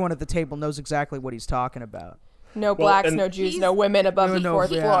like everyone at the table knows exactly what he's talking about. No blacks, no Jews, no women above the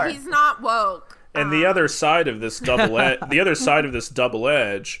fourth floor. He's not woke. And the other side of this double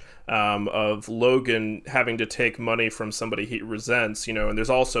edge of Logan having to take money from somebody he resents, you know, and there's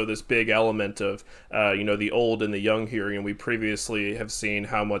also this big element of, you know, the old and the young here. And we previously have seen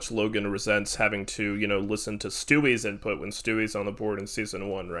how much Logan resents having to, you know, listen to Stewie's input when Stewie's on the board in season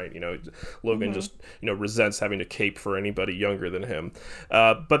 1, right? You know, Logan just, you know, resents having to cape for anybody younger than him.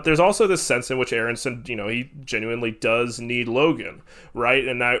 But there's also this sense in which Aronson, you know, he genuinely does need Logan, right?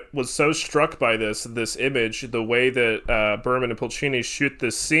 And I was so struck by this image, the way that Berman and Pulcini shoot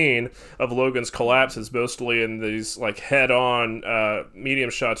this scene of Logan's collapse is mostly in these like head-on medium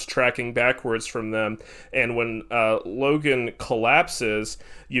shots tracking backwards from them, and when Logan collapses,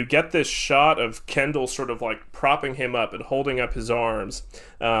 you get this shot of Kendall sort of like propping him up and holding up his arms,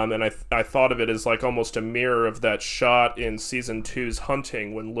 and I thought of it as like almost a mirror of that shot in season 2's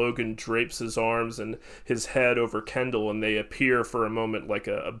Hunting when Logan drapes his arms and his head over Kendall and they appear for a moment like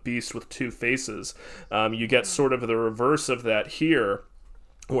a beast with two faces. You get sort of the reverse of that here,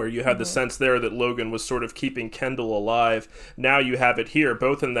 where you had the sense there that Logan was sort of keeping Kendall alive. Now you have it here,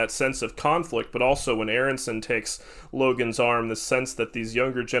 both in that sense of conflict, but also when Aronson takes Logan's arm, the sense that these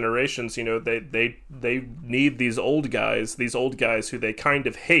younger generations, you know, they need these old guys who they kind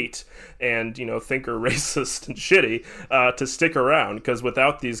of hate and, you know, think are racist and shitty, to stick around. Because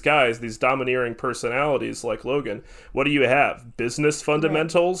without these guys, these domineering personalities like Logan, what do you have? Business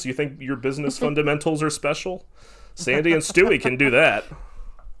fundamentals? You think your business fundamentals are special? Sandy and Stewie can do that.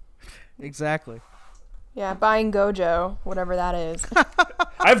 Exactly. Yeah, buying Gojo, whatever that is.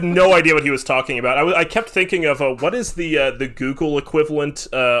 I have no idea what he was talking about. I kept thinking of what is the Google equivalent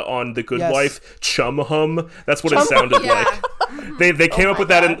on The Good Wife? Chum Hum. That's what it sounded like. They came up with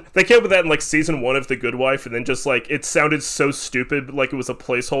that in like season 1 of The Good Wife, and then just like it sounded so stupid, like it was a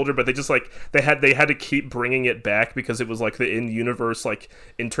placeholder. But they just like they had to keep bringing it back because it was like the in-universe like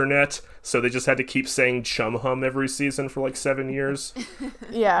internet. So they just had to keep saying Chum Hum every season for like 7 years.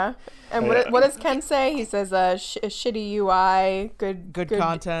 Yeah. And what does Ken say? He says, shitty UI, good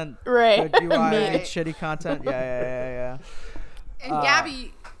content. Right. Good UI, good shitty content. Yeah. And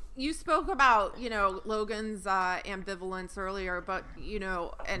Gabby, you spoke about, you know, Logan's ambivalence earlier, but, you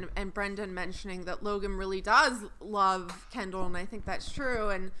know, and Brendan mentioning that Logan really does love Kendall, and I think that's true.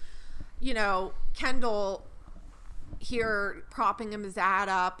 And, you know, Kendall here propping his dad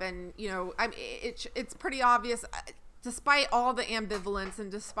up, and, you know, I mean, it's pretty obvious, despite all the ambivalence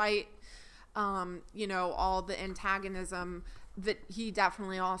and despite you know, all the antagonism, that he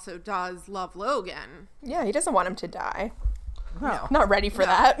definitely also does love Logan. Yeah, he doesn't want him to die. No. Not ready for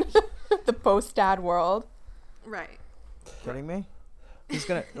that. The post-dad world. Right. Kidding me?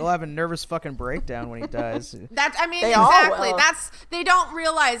 He'll have a nervous fucking breakdown when he dies. That's, I mean, They all exactly. will. They don't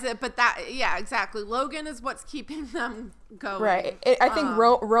realize it, but yeah, exactly. Logan is what's keeping them going. Right. I think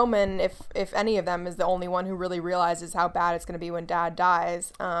Roman, if any of them, is the only one who really realizes how bad it's going to be when dad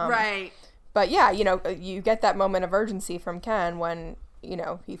dies. Right. But yeah, you know, you get that moment of urgency from Ken when, you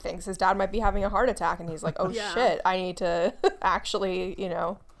know, he thinks his dad might be having a heart attack, and he's like, oh shit, I need to actually, you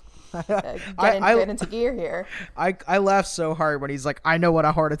know, get into gear here. I laughed so hard when he's like, I know what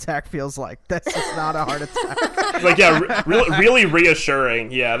a heart attack feels like. This is not a heart attack. Like, yeah, really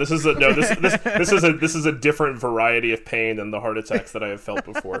reassuring. Yeah, this is a different variety of pain than the heart attacks that I have felt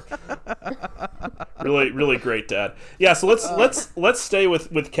before. Really great, Dad. Yeah, so let's stay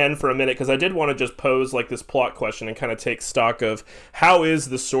with Ken for a minute, because I did want to just pose like this plot question and kind of take stock of how is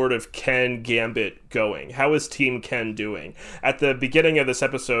the sort of Ken gambit going? How is Team Ken doing? At the beginning of this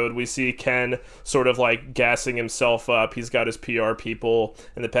episode, we see Ken sort of like gassing himself up. He's got his PR people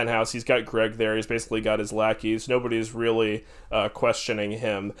in the penthouse. He's got Greg there. He's basically got his lackeys. Nobody's really questioning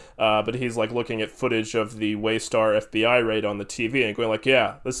him, but he's like looking at footage of the Waystar FBI raid on the TV and going like,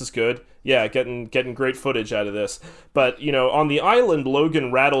 yeah, this is good. Yeah, getting great footage out of this. But, you know, on the island,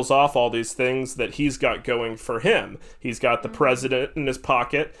 Logan rattles off all these things that he's got going for him. He's got the president in his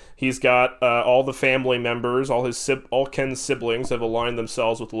pocket. He's got all the family members, all Ken's siblings have aligned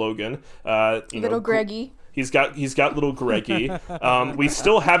themselves with Logan. Little Greggy. He's got little Greggy. We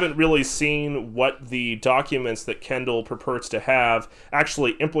still haven't really seen what the documents that Kendall purports to have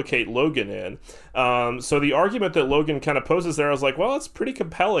actually implicate Logan in. So the argument that Logan kind of poses there, I was like, well, it's pretty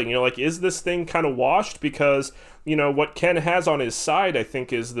compelling. You know, like, is this thing kind of washed? Because, you know, what Ken has on his side, I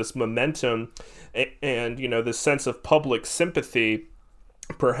think, is this momentum and, you know, this sense of public sympathy,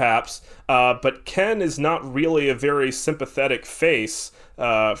 perhaps. But Ken is not really a very sympathetic face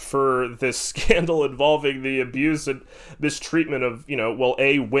for this scandal involving the abuse and mistreatment of, you know, well,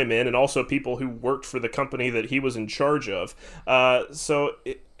 women and also people who worked for the company that he was in charge of. So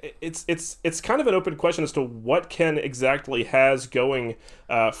it's kind of an open question as to what Ken exactly has going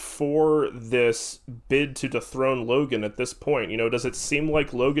for this bid to dethrone Logan at this point. You know, does it seem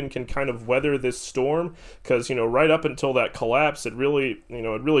like Logan can kind of weather this storm? Because, you know, right up until that collapse, it really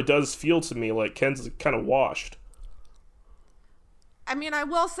does feel to me like Ken's kind of washed. I mean, I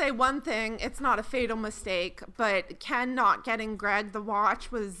will say one thing. It's not a fatal mistake, but Ken not getting Greg the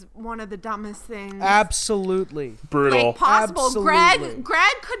watch was one of the dumbest things. Absolutely. Brutal. Like, possible. Absolutely.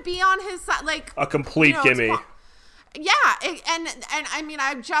 Greg could be on his side. Like, A complete gimme. Yeah, and I mean,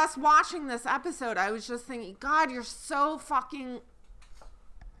 I'm just watching this episode. I was just thinking, God, you're so fucking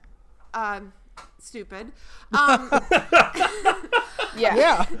stupid.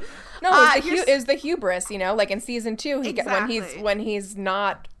 Yeah. No, you're is the hubris, you know, like in season 2, Exactly. when he's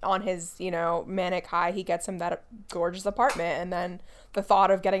not on his, you know, manic high, he gets him that gorgeous apartment, and then the thought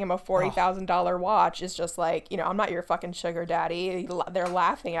of getting him a $40,000 watch is just like, you know, I'm not your fucking sugar daddy. They're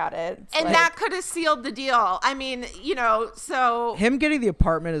laughing at it. It's And like, that could have sealed the deal. I mean, you know, so Him getting the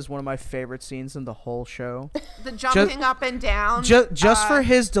apartment is one of my favorite scenes in the whole show. the jumping up and down. Just for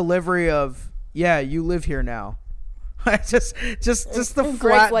his delivery of, yeah, you live here now. just the Greg's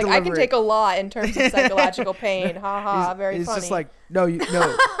flat like, delivery. I can take a lot in terms of psychological pain. Ha ha, very He's funny. just like, no, you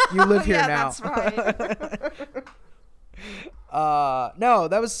live here yeah, now. that's right. No,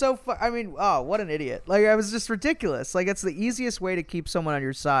 that was so I mean, oh, what an idiot. Like, I was just ridiculous. Like, it's the easiest way to keep someone on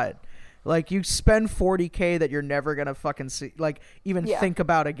your side. Like, you spend $40K that you're never gonna fucking see, like, even think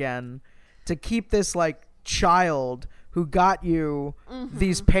about again, to keep this, like, child who got you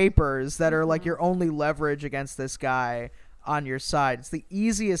these papers that are like your only leverage against this guy on your side. It's the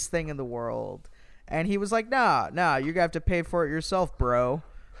easiest thing in the world. And he was like, nah, you're gonna have to pay for it yourself, bro.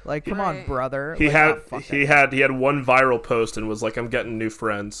 Like, come on, brother. He like, had one viral post and was like, I'm getting new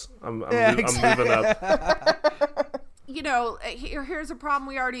friends. I'm moving up. You know, here's a problem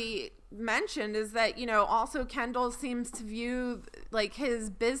we already mentioned, is that, you know, also Kendall seems to view like his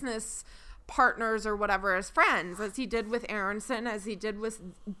business partners or whatever as friends, as he did with Aronson, as he did with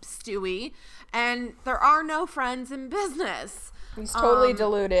Stewie, and there are no friends in business. He's totally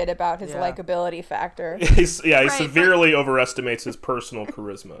deluded about his likability factor. He severely overestimates his personal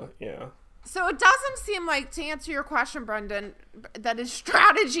charisma. Yeah. So it doesn't seem like, to answer your question, Brendan, that his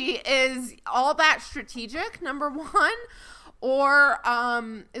strategy is all that strategic, number one, or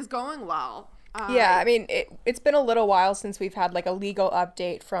is going well. Yeah, I mean, it's been a little while since we've had like a legal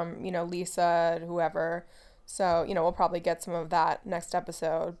update from, you know, Lisa, whoever. So, you know, we'll probably get some of that next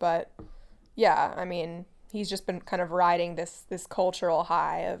episode. But yeah, I mean, he's just been kind of riding this cultural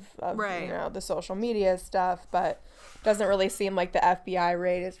high of right. You know, the social media stuff, but doesn't really seem like the FBI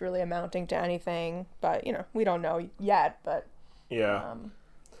raid is really amounting to anything. But, you know, we don't know yet, but yeah.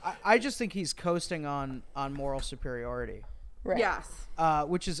 I just think he's coasting on moral superiority. Right. Yes.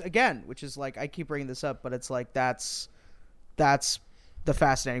 Which is like, I keep bringing this up, but it's like that's the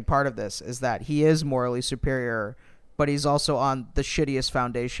fascinating part of this, is that he is morally superior, but he's also on the shittiest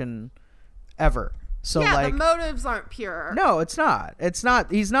foundation ever. So yeah, like, the motives aren't pure. no, it's not.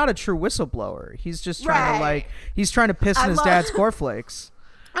 He's not a true whistleblower. He's just trying to Right. he's trying to piss in his dad's cornhills.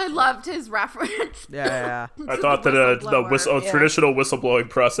 I loved his reference. Yeah. I thought that whistleblower. traditional whistleblowing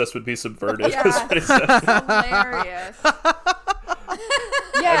process would be subverted. Yeah. That's what he said. Hilarious.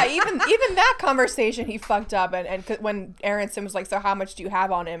 Yeah, even that conversation he fucked up, and when Aronson was like, so how much do you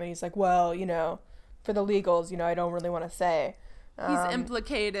have on him? And he's like, well, you know, for the legals, I don't really want to say. He's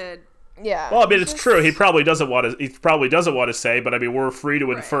implicated. Yeah. Well, I mean, it's true. He probably doesn't want to say, but I mean, we're free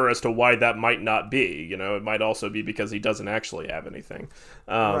to infer Right. as to why that might not be. It might also be because he doesn't actually have anything.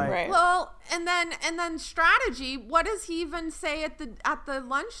 Right. Well, and then strategy. What does he even say at the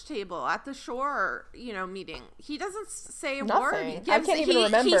lunch table at the shore meeting? He doesn't say a word. Nothing. He I can't even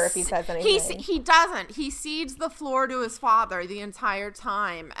remember if he says anything. He doesn't. He cedes the floor to his father the entire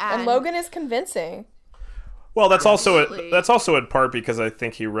time, And Logan is convincing. Well, that's Absolutely. also in part because I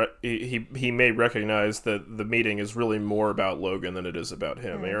think he may recognize that the meeting is really more about Logan than it is about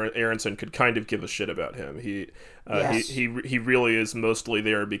him. Aronson could kind of give a shit about him. Yes. He really is mostly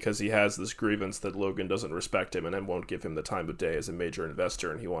there because he has this grievance that Logan doesn't respect him and then won't give him the time of day as a major investor,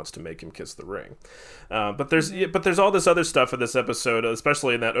 and he wants to make him kiss the ring. But there's all this other stuff in this episode,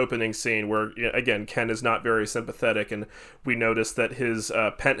 especially in that opening scene where again Ken is not very sympathetic, and we notice that his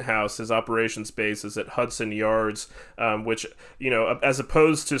penthouse, his operations base, is at Hudson Yards, which as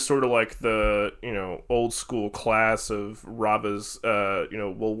opposed to sort of like the old school class of Rava's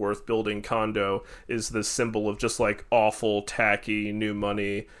Woolworth building condo, is the symbol of just like awful, tacky, new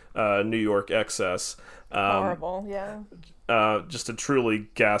money, New York excess. Horrible, yeah. Just a truly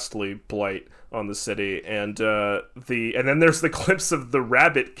ghastly blight on the city, and then there's the clips of the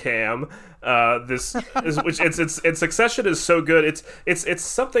rabbit cam. Which its succession is so good. It's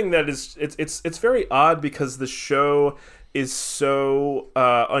something that is it's very odd because the show is so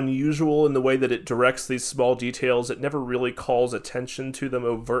unusual in the way that it directs these small details. It never really calls attention to them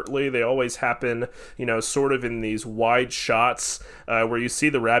overtly. They always happen, sort of in these wide shots where you see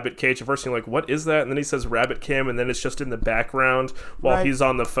the rabbit cage. At first you're like, what is that? And then he says rabbit cam, and then it's just in the background while he's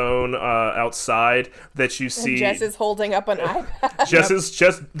on the phone outside that you see. And Jess is holding up an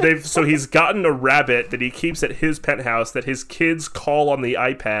iPad. So he's gotten a rabbit that he keeps at his penthouse that his kids call on the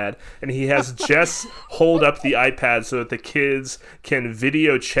iPad, and he has Jess hold up the iPad so that the kids can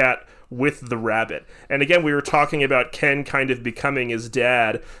video chat with the rabbit. And again, we were talking about Ken kind of becoming his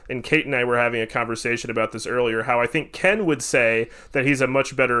dad, and Kate and I were having a conversation about this earlier, how I think Ken would say that he's a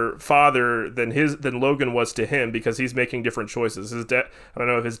much better father than Logan was to him because he's making different choices. His dad, I don't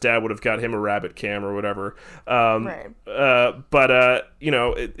know if his dad would have got him a rabbit cam or whatever. Right. But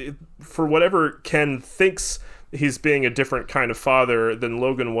for whatever Ken thinks he's being a different kind of father than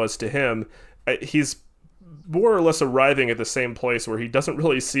Logan was to him, he's more or less arriving at the same place where he doesn't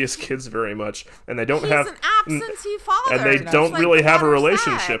really see his kids very much, and they don't have an absentee father, and they don't like really the have a father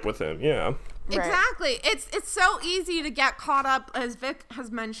relationship said. with him. Yeah. Right. Exactly. It's so easy to get caught up, as Vic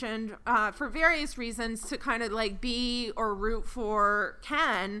has mentioned, for various reasons, to kind of like be or root for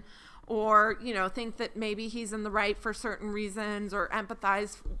Ken, or think that maybe he's in the right for certain reasons, or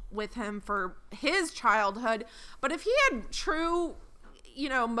empathize with him for his childhood. But if he had true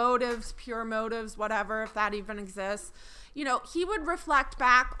motives, pure motives, whatever, if that even exists, he would reflect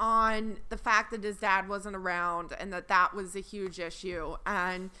back on the fact that his dad wasn't around and that was a huge issue.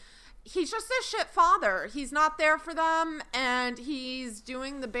 And he's just a shit father. He's not there for them, and he's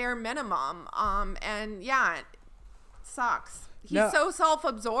doing the bare minimum. And yeah, it sucks. He's so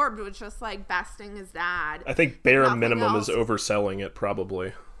self-absorbed with just like besting his dad. I think bare Nothing minimum else. is overselling it,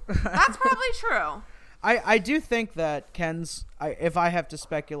 probably. That's probably true. I do think that if I have to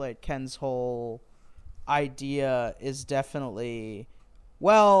speculate, Ken's whole idea is definitely,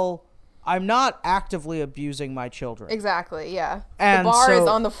 well, I'm not actively abusing my children. Exactly, yeah. And the bar so- is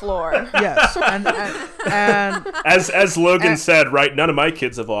on the floor. Yes, and As Logan said, right? None of my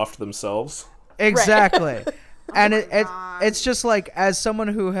kids have offed themselves. exactly. And God. it's just like, as someone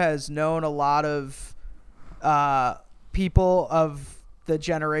who has known a lot of people of the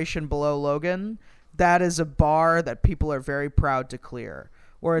generation below Logan, that is a bar that people are very proud to clear.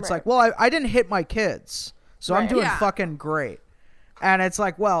 Where it's Right. like, well, I didn't hit my kids, so I'm Right. doing Yeah. fucking great. And it's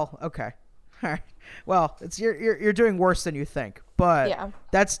like, well, okay. All right. Well, it's you're doing worse than you think. But Yeah.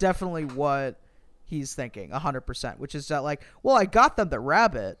 that's definitely what he's thinking, 100%, which is that like, well, I got them the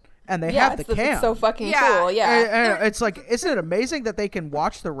rabbit and they have the cam. It's so fucking Yeah. cool, yeah. And it's like, isn't it amazing that they can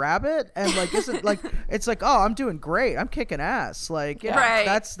watch the rabbit and like, isn't like, it's like, oh, I'm doing great, I'm kicking ass, like, yeah, Right.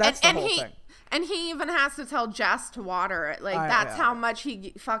 that's the whole thing. And he even has to tell Jess to water it. Like, that's how much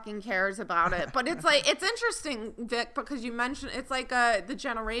he fucking cares about it. But it's like, it's interesting, Vic, because you mentioned it's like the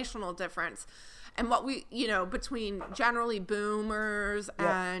generational difference. And what we, between generally boomers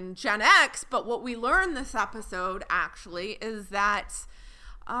and Gen X. But what we learned this episode, actually, is that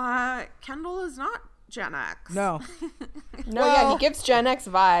Kendall is not Gen X. No, No, yeah, he gives Gen X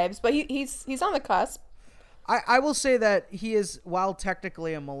vibes, but he's on the cusp. I will say that he is, while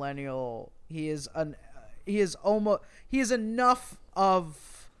technically a millennial, he is enough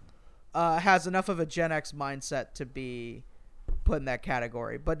of has enough of a Gen X mindset to be put in that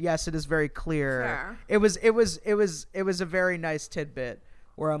category. But yes, it is very clear. Fair. It was a very nice tidbit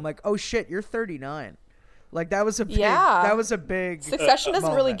where I'm like, oh shit, you're 39. Like that was a big Succession doesn't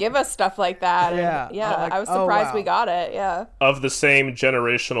really moment. give us stuff like that. Yeah. And, yeah. I'm like, I was oh, surprised we wow. got it. Yeah. Of the same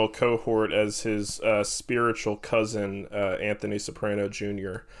generational cohort as his spiritual cousin, Anthony Soprano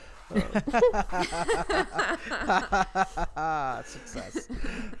Jr. Success.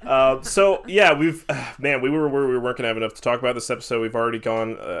 So yeah, we weren't gonna have enough to talk about this episode. We've already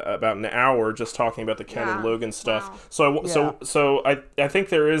gone about an hour just talking about the Ken and Yeah. Logan stuff. Wow. So I think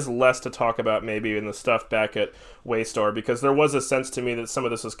there is less to talk about maybe in the stuff back at Waystar, because there was a sense to me that some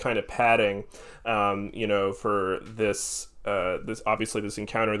of this was kind of padding, for this this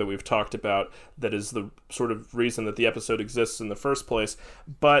encounter that we've talked about, that is the sort of reason that the episode exists in the first place.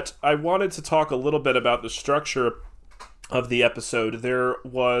 But I wanted to talk a little bit about the structure of the episode. There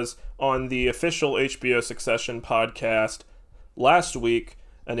was, on the official HBO Succession podcast last week,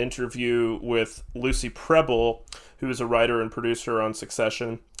 an interview with Lucy Prebble, who is a writer and producer on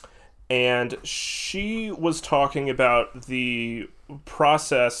Succession, and she was talking about the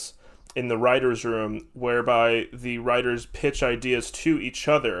process in the writer's room whereby the writers pitch ideas to each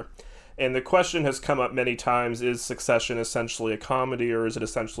other. And the question has come up many times, is Succession essentially a comedy or is it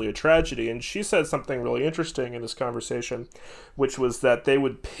essentially a tragedy? And she said something really interesting in this conversation, which was that they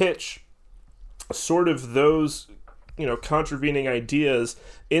would pitch sort of those contravening ideas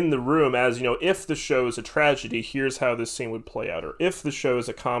in the room as, if the show is a tragedy, here's how this scene would play out. Or if the show is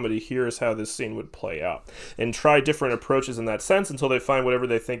a comedy, here's how this scene would play out. And try different approaches in that sense until they find whatever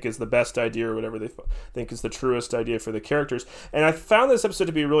they think is the best idea or whatever they think is the truest idea for the characters. And I found this episode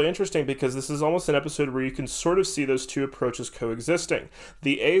to be really interesting because this is almost an episode where you can sort of see those two approaches coexisting.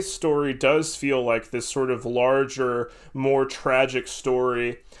 The A story does feel like this sort of larger, more tragic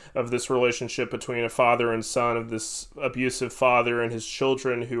story of this relationship between a father and son, of this abusive father and his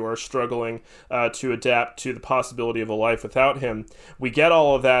children who are struggling to adapt to the possibility of a life without him. We get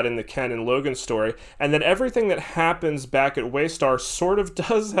all of that in the Ken and Logan story, and then everything that happens back at Waystar sort of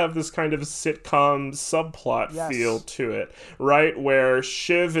does have this kind of sitcom subplot feel to it, right? Where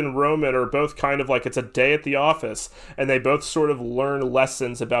Shiv and Roman are both kind of like, it's a day at the office, and they both sort of learn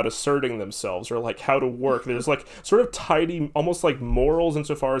lessons about asserting themselves, or like how to work. There's like sort of tidy, almost like morals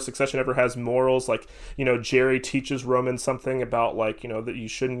insofar as Succession ever has morals. Like, Jerry teaches Roman something about like, that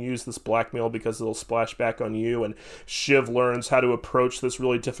you shouldn't use this blackmail because it'll splash back on you, and Shiv learns how to approach this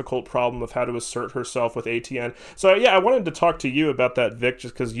really difficult problem of how to assert herself with ATN. So yeah, I wanted to talk to you about that, Vic,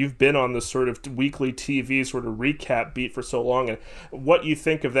 just because you've been on this sort of weekly TV sort of recap beat for so long, and what you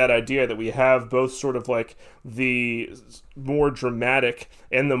think of that idea that we have both sort of like the more dramatic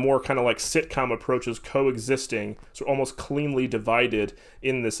and the more kind of like sitcom approaches coexisting, so almost cleanly divided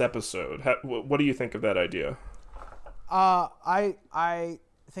in this episode. What do you think of that idea? I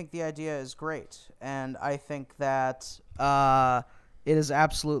think the idea is great, and I think that it is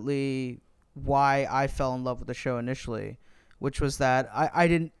absolutely why I fell in love with the show initially, which was that I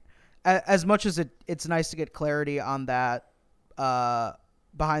didn't, as much as it's nice to get clarity on that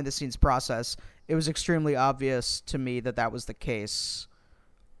behind the scenes process, it was extremely obvious to me that was the case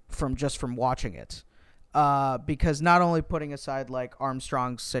from watching it, because not only putting aside like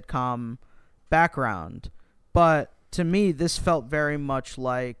Armstrong's sitcom background, but to me this felt very much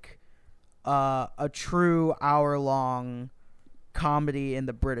like a true hour-long comedy in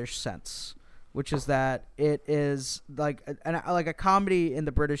the British sense, which is that it is like a comedy in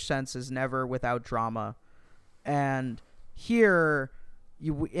the British sense is never without drama, and here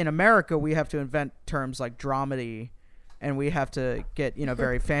in America we have to invent terms like dramedy, and we have to get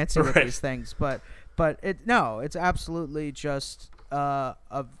very fancy with these things, but it's absolutely just a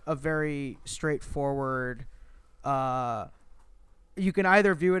very straightforward. You can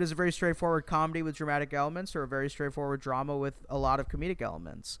either view it as a very straightforward comedy with dramatic elements, or a very straightforward drama with a lot of comedic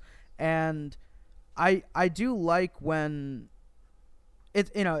elements. And I do like when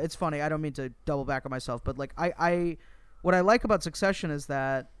it's funny. I don't mean to double back on myself, but like what I like about Succession is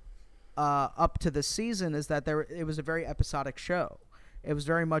that up to this season is that it was a very episodic show. It was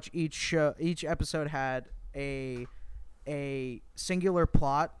very much each episode had a singular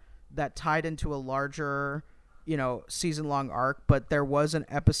plot that tied into a larger season-long arc, but there was an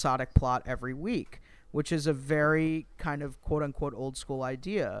episodic plot every week, which is a very kind of quote-unquote old-school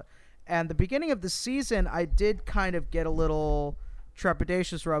idea. And the beginning of the season, I did kind of get a little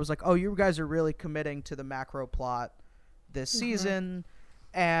trepidatious, where I was like, oh, you guys are really committing to the macro plot this season.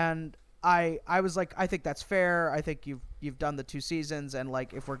 And I was like, I think that's fair. I think you've done the 2 seasons, and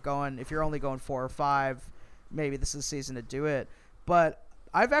like if you're only going 4 or 5, maybe this is the season to do it. But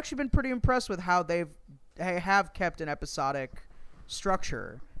I've actually been pretty impressed with how they have kept an episodic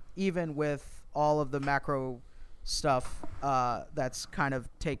structure, even with all of the macro stuff that's kind of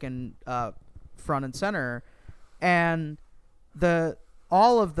taken front and center, and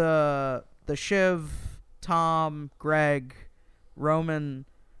all of the Shiv, Tom, Greg, Roman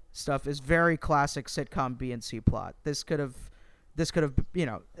stuff is very classic sitcom B and C plot. This could have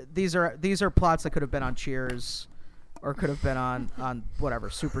these are plots that could have been on Cheers, or could have been on whatever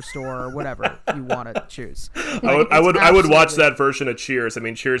Superstore or whatever you want to choose. I would watch that version of Cheers. I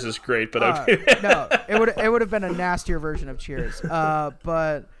mean, Cheers is great, but no, it would have been a nastier version of Cheers.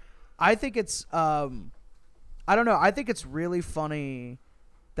 But I think it's I don't know. I think it's really funny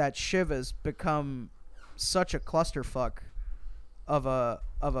that Shiv has become such a clusterfuck of a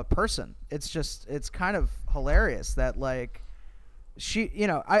person. It's kind of hilarious that like she,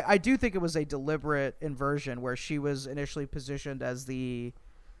 I do think it was a deliberate inversion where she was initially positioned as the,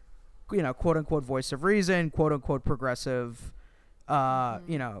 quote unquote voice of reason, quote unquote progressive, thorn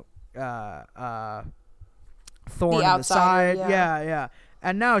in the side. Yeah.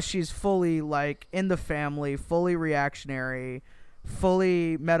 And now she's fully like in the family, fully reactionary,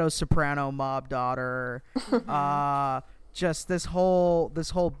 fully mezzo-soprano mob daughter. Just this whole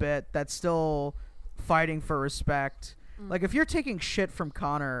bit that's still fighting for respect. Like if you're taking shit from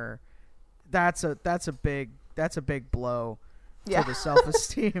Connor, that's a big blow to the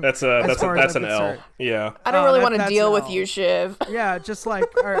self-esteem. That's an L. Yeah. I don't really want to deal with you, Shiv. Yeah, just like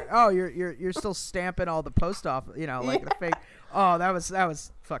you're still stamping all the post off, the fake. Oh, that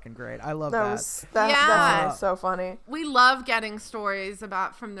was fucking great. I love that. That was so funny. We love getting stories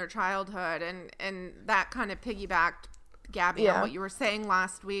from their childhood, and that kind of piggybacked, Gabby, on what you were saying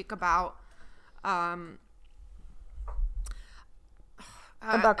last week about Connor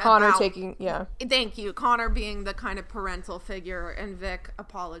taking Thank you, Connor being the kind of parental figure, and Vic,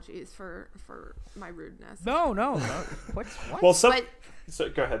 apologies for my rudeness. No. What? Well, so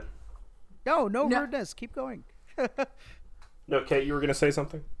go ahead. No rudeness. Keep going. No, Kate, you were gonna say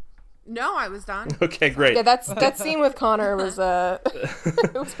something? No, I was done. Okay, great. Yeah, that scene with Connor was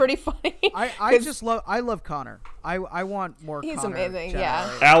it was pretty funny. I love Connor. I want more. He's Connor amazing.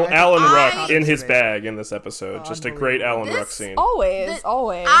 generally. Yeah. Alan Ruck in his bag in this episode. Just a great Alan Ruck scene. Always.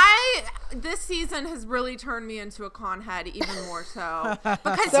 This season has really turned me into a con head even more so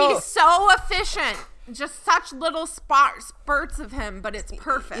because he's so efficient. Just such little spurts of him, but it's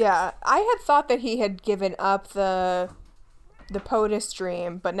perfect. Yeah, I had thought that he had given up the POTUS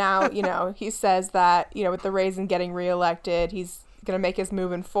dream, but now, he says that, with the Raisin getting reelected, he's going to make his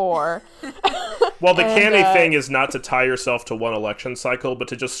move in 4. Well, the canny thing is not to tie yourself to one election cycle, but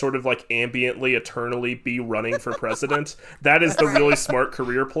to just sort of like ambiently, eternally be running for president. That is the really smart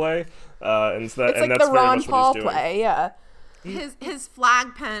career play. That's the Ron Paul play, yeah. His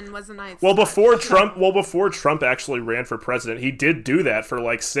flag pen was a nice. Well, before Trump actually ran for president, he did do that for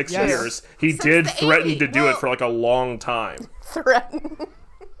like 6 years. He did threaten to do it for like a long time. Threaten.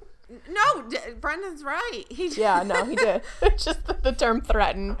 No, Brendan's right. He did. Just the term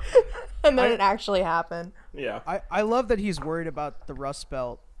threaten, and then it actually happened. Yeah. I love that he's worried about the Rust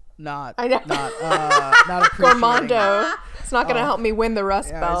Belt. Not Gormando. It's not gonna help me win the Rust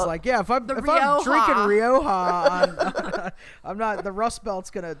Belt. It's like, if I'm drinking Rioja, I'm not. The Rust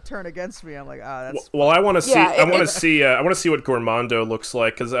Belt's gonna turn against me. I'm like, that's. Well, I want to see. I want to see what Gormando looks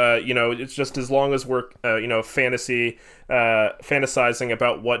like, because it's just as long as we're fantasizing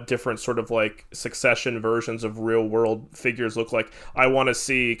about what different sort of like Succession versions of real world figures look like. I want to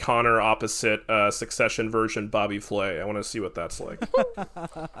see Connor opposite Succession version Bobby Flay. I want to see what that's like.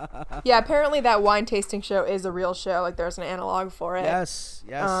 Yeah, apparently that wine tasting show is a real show. Like there's an analog for it. Yes.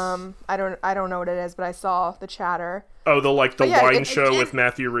 I don't know what it is, but I saw the chatter. Oh, the wine show with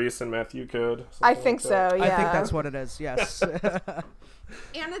Matthew Reese and Matthew Coad. I think so. Yeah. I think that's what it is. Yes.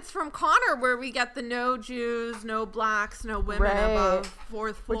 And it's from Connor, where we get the no Jews, no blacks, no women above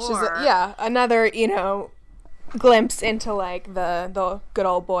fourth floor. Which is another glimpse into like the good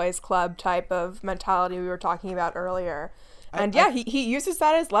old boys club type of mentality we were talking about earlier. And he uses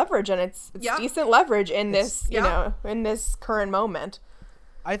that as leverage, and it's decent leverage in this in this current moment.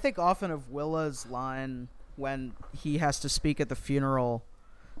 I think often of Willa's line when he has to speak at the funeral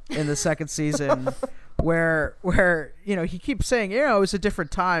in the second season. Where he keeps saying, it was a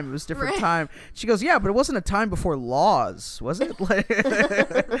different time. It was a different time. She goes, yeah, but it wasn't a time before laws, was it?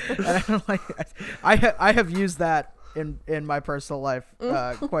 And I'm like, I have used that in my personal life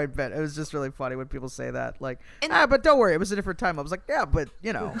quite a bit. It was just really funny when people say that, like, but don't worry, it was a different time. I was like, yeah, but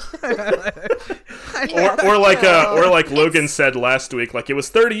or like Logan said last week, like it was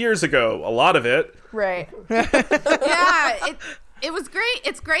 30 years ago. A lot of it, right? Yeah. It was great.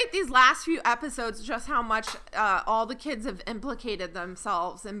 It's great these last few episodes, just how much all the kids have implicated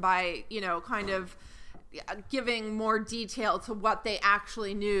themselves, and by, kind of giving more detail to what they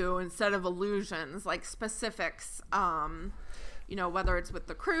actually knew instead of illusions, like specifics, whether it's with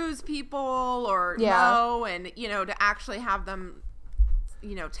the cruise people or no, and, to actually have them,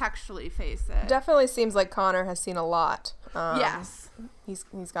 textually face it. Definitely seems like Connor has seen a lot. Yes.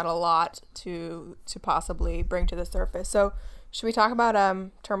 He's got a lot to possibly bring to the surface. So should we talk about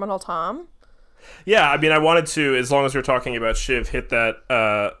Terminal Tom? Yeah, I mean, I wanted to, as long as we're talking about Shiv, hit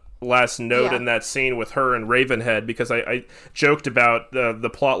that last note in that scene with her and Ravenhead, because I joked about the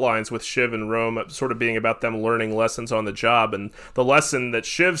plot lines with Shiv and Rome sort of being about them learning lessons on the job, and the lesson that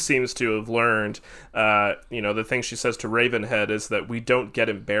Shiv seems to have learned, the thing she says to Ravenhead is that we don't get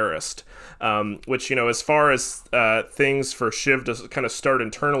embarrassed, which, as far as things for Shiv to kind of start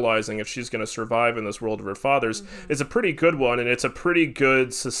internalizing if she's going to survive in this world of her fathers, is a pretty good one, and it's a pretty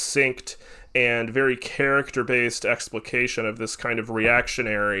good, succinct, and very character-based explication of this kind of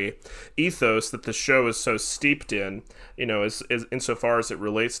reactionary ethos that the show is so steeped in, as insofar as it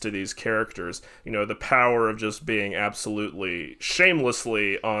relates to these characters. The power of just being absolutely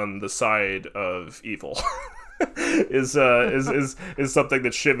shamelessly on the side of evil is something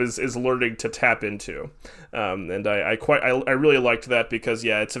that Shiv is learning to tap into, and I really liked that, because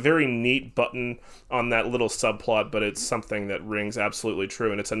it's a very neat button on that little subplot, but it's something that rings absolutely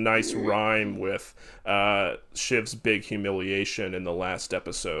true, and it's a nice rhyme with Shiv's big humiliation in the last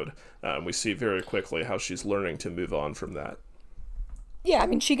episode. We see very quickly how she's learning to move on from that. Yeah, I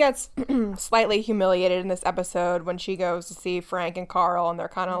mean, she gets slightly humiliated in this episode when she goes to see Frank and Carl, and they're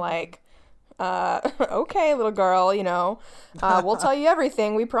kind of like, okay, little girl, we'll tell you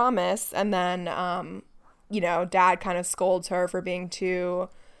everything, we promise. And then, Dad kind of scolds her for being too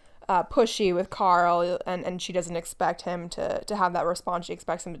pushy with Carl, and she doesn't expect him to have that response. She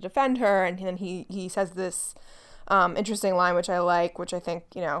expects him to defend her, and then he says this interesting line, which I like, which I think,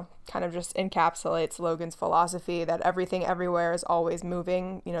 kind of just encapsulates Logan's philosophy that everything everywhere is always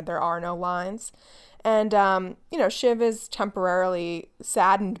moving, there are no lines. And, Shiv is temporarily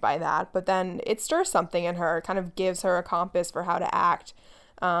saddened by that, but then it stirs something in her, kind of gives her a compass for how to act.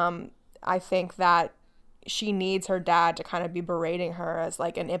 I think that she needs her dad to kind of be berating her as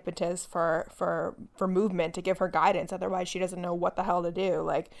like an impetus for movement, to give her guidance. Otherwise she doesn't know what the hell to do.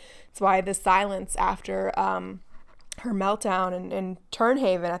 Like, it's why the silence after her meltdown in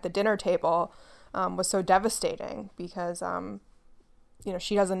Turnhaven at the dinner table was so devastating, because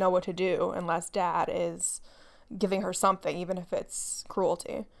she doesn't know what to do unless Dad is giving her something, even if it's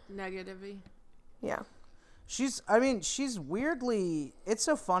cruelty. Negativity. Yeah. She's weirdly, it's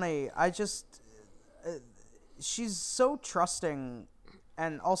so funny. She's so trusting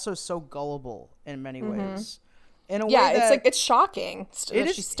and also so gullible in many ways. In a way that, it's shocking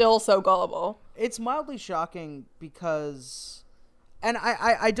that she's still so gullible. It's mildly shocking because, and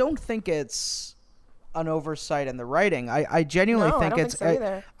I don't think it's an oversight in the writing. I genuinely think it's so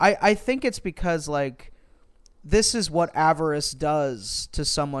either. I think it's because, like, this is what avarice does to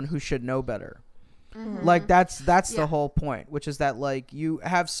someone who should know better. Like, that's the whole point, which is that, like, you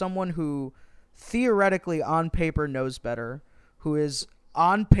have someone who theoretically on paper knows better, who is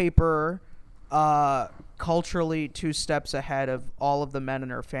on paper culturally 2 steps ahead of all of the men in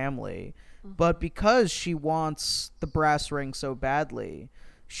her family, but because she wants the brass ring so badly,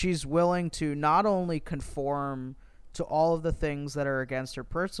 she's willing to not only conform to all of the things that are against her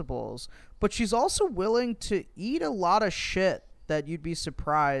principles, but she's also willing to eat a lot of shit that you'd be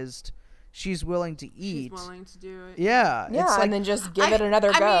surprised she's willing to eat. She's willing to do it. Yeah. Yeah, it's like, and then just give it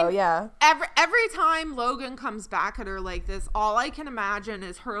another go. Yeah. Every time Logan comes back at her like this, all I can imagine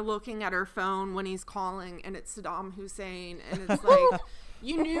is her looking at her phone when he's calling, and it's Saddam Hussein, and it's like,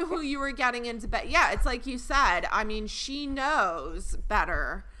 you knew who you were getting into bed. Yeah, it's like you said. I mean, she knows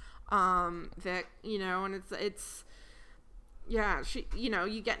better, Vic. And it's yeah. She,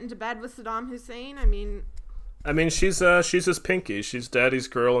 you get into bed with Saddam Hussein. I mean, she's his Pinky. She's Daddy's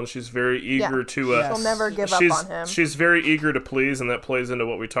girl, and she's very eager to. She'll never give up on him. She's very eager to please, and that plays into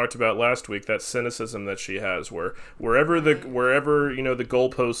what we talked about last week. That cynicism that she has, wherever the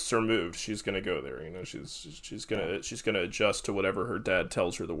goalposts are moved, she's gonna go there. She's gonna adjust to whatever her dad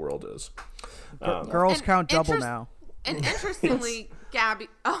tells her the world is. Girls count double now. And interestingly, Gabby,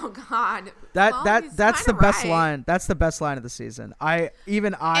 oh God, that's the best line. That's the best line of the season. I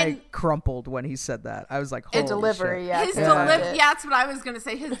crumpled when he said that. I was like, holy delivery, shit. yeah. His delivery, yeah, that's what I was gonna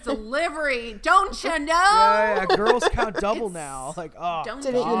say. His delivery, don't you know? Yeah, girls count double now. Like, oh,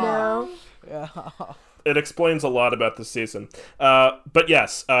 didn't you know? Yeah. it explains a lot about the season. But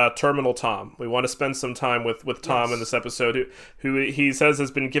yes, Terminal Tom. We want to spend some time with Tom in this episode, who he says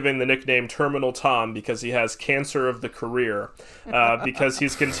has been given the nickname Terminal Tom because he has cancer of the career, because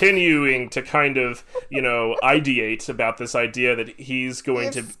he's continuing to kind of, ideate about this idea that he's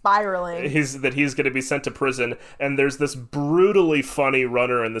going to spiraling. He's going to be sent to prison, and there's this brutally funny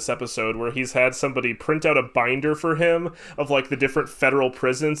runner in this episode where he's had somebody print out a binder for him of like the different federal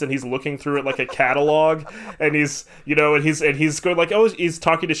prisons, and he's looking through it like a catalog, and he's he's going like, oh, he's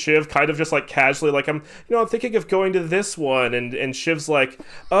talking to Shiv kind of just like casually, like, I'm thinking of going to this one, and Shiv's like,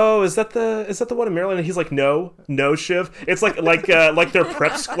 oh, is that the one in Maryland? And he's like, no, Shiv, it's like their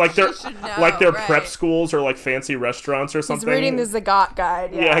prep schools or like fancy restaurants or something. He's reading the Zagat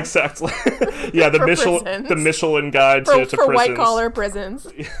guide. Yeah, exactly. Yeah, the Michelin guide to for prisons. white collar prisons.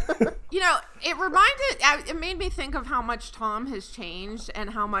 It made me think of how much Tom has changed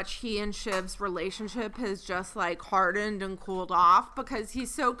and how much he and Shiv's relationship has just like hardened and cooled off, because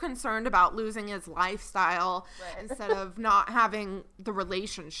he's so concerned about losing his lifestyle instead of not having the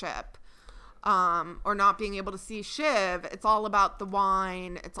relationship. Or not being able to see Shiv. It's all about the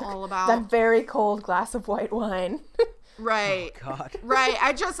wine. It's all about that very cold glass of white wine. Right. Oh, God. Right.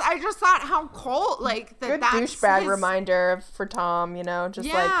 I just thought how cold, like that. Good that's douchebag reminder for Tom.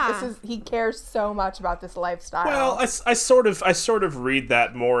 Yeah. He cares so much about this lifestyle. Well, I sort of read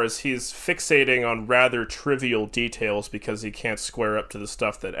that more as he's fixating on rather trivial details because he can't square up to the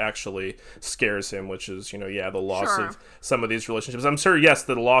stuff that actually scares him, which is, the loss of some of these relationships. I'm sure, yes,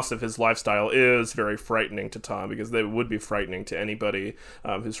 the loss of his lifestyle is very frightening to Tom, because they would be frightening to anybody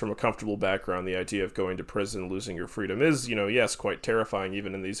who's from a comfortable background. The idea of going to prison, losing your freedom is, yes, quite terrifying,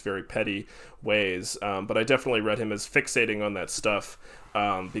 even in these very petty ways. But I definitely read him as fixating on that stuff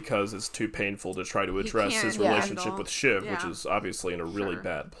because it's too painful to try to address his relationship with Shiv, which is obviously in a really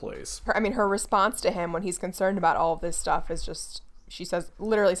bad place. Her response to him when he's concerned about all of this stuff is just, she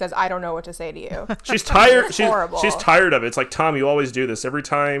literally says, I don't know what to say to you. She's tired. She's tired of it. It's like, Tom, you always do this. Every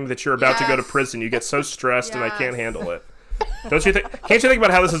time that you're about to go to prison, you get so stressed and I can't handle it. Don't you think? Can't you think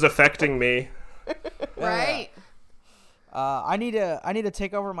about how this is affecting me? Right. I need to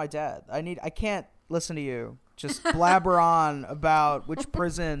take over my dad. I can't listen to you just blabber on about which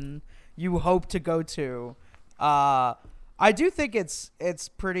prison you hope to go to. I do think it's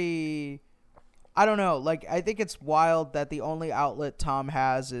pretty, I don't know, like, I think it's wild that the only outlet Tom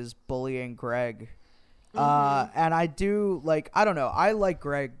has is bullying Greg. And I do, like, I don't know, I like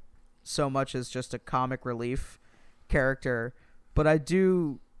Greg so much as just a comic relief character, but I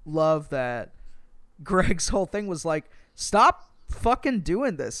do love that Greg's whole thing was like, stop fucking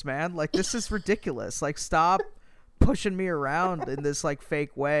doing this, man. Like, this is ridiculous. Like, stop pushing me around in this, like,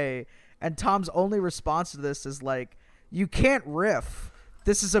 fake way. And Tom's only response to this is like, you can't riff.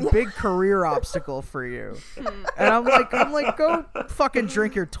 This is a big career obstacle for you. And I'm like, go fucking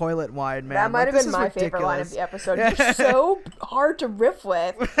drink your toilet wine, man. That might have been my favorite line of the episode. You're so hard to riff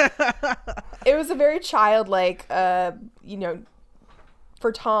with. It was a very childlike, for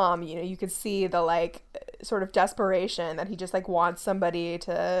Tom, you could see the, like, sort of desperation that he just, like, wants somebody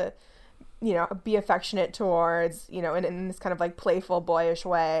to, be affectionate towards, in this kind of, like, playful, boyish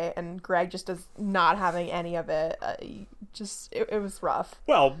way. And Greg just is not having any of it. It was rough.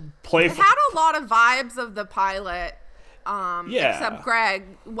 Well, playful. It had a lot of vibes of the pilot. Except Greg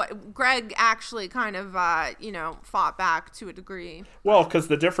actually kind of, fought back to a degree. Well, because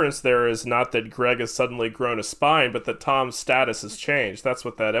the difference there is not that Greg has suddenly grown a spine, but that Tom's status has changed. That's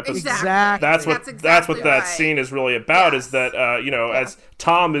what that episode. Exactly. That's what that scene is really about. Yes. Is that as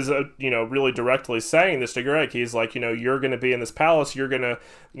Tom is really directly saying this to Greg, he's like, you're going to be in this palace. You're going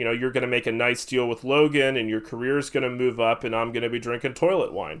to make a nice deal with Logan, and your career's going to move up, and I'm going to be drinking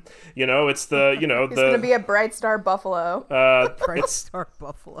toilet wine. It's the he's going to be a Bright Star Buffalo. Bright Star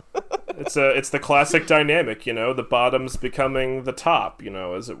Buffalo. It's the classic dynamic, the bottom's becoming the top,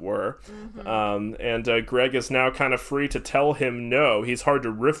 as it were. And Greg is now kind of free to tell him no. He's hard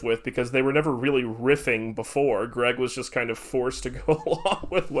to riff with because they were never really riffing before. Greg was just kind of forced to go along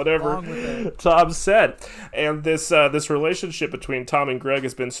with whatever Tom said. And this relationship between Tom and Greg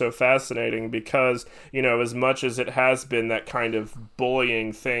has been so fascinating because, as much as it has been that kind of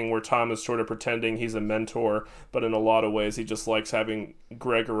bullying thing where Tom is sort of pretending he's a mentor, but in a lot of ways he just likes having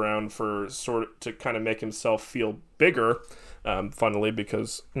Greg around for sort of to kind of make himself feel bigger, funnily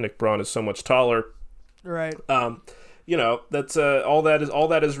because Nick Braun is so much taller. Right. that's all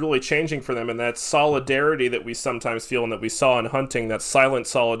that is really changing for them, and that solidarity that we sometimes feel and that we saw in Hunting, that silent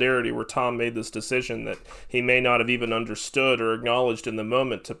solidarity where Tom made this decision that he may not have even understood or acknowledged in the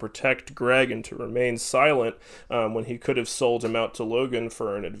moment to protect Greg and to remain silent when he could have sold him out to Logan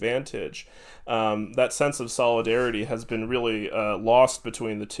for an advantage. That sense of solidarity has been really lost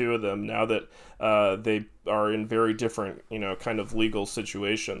between the two of them now that they are in very different, kind of legal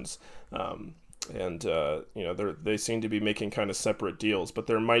situations. They seem to be making kind of separate deals, but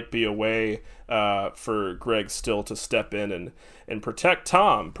there might be a way for Greg still to step in and protect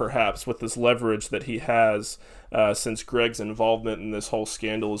Tom, perhaps, with this leverage that he has, since Greg's involvement in this whole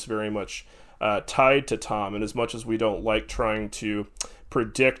scandal is very much tied to Tom. And as much as we don't like trying to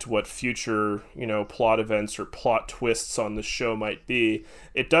predict what future, plot events or plot twists on the show might be,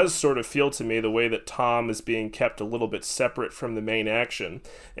 it does sort of feel to me the way that Tom is being kept a little bit separate from the main action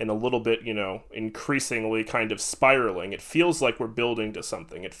and a little bit, increasingly kind of spiraling. It feels like we're building to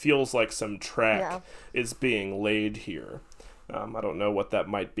something. It feels like some track is being laid here. I don't know what that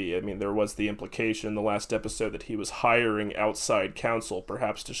might be. I mean, there was the implication in the last episode that he was hiring outside counsel,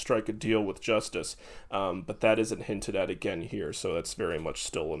 perhaps to strike a deal with Justice, but that isn't hinted at again here, so that's very much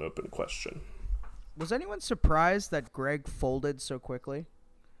still an open question. Was anyone surprised that Greg folded so quickly?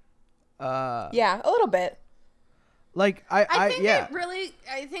 Yeah, a little bit. Like I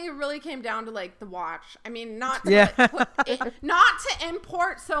think it really came down to like the watch. I mean, not to not to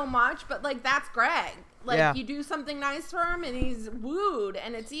import so much, but like that's Greg. Like you do something nice for him and he's wooed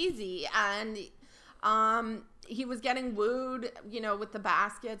and it's easy. And he was getting wooed, with the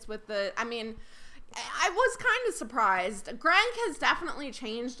baskets, I was kind of surprised. Greg has definitely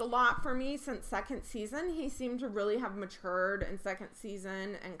changed a lot for me since second season. He seemed to really have matured in second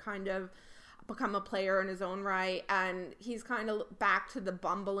season and kind of become a player in his own right, and he's kind of back to the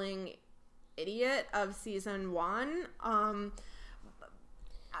bumbling idiot of season 1.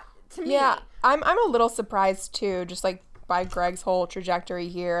 To me, I'm a little surprised too, just like by Greg's whole trajectory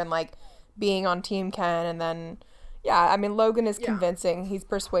here and like being on Team Ken, and then Logan is convincing. He's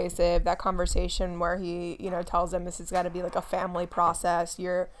persuasive. That conversation where he tells him this has got to be like a family process.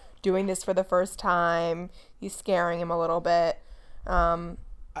 You're doing this for the first time. He's scaring him a little bit.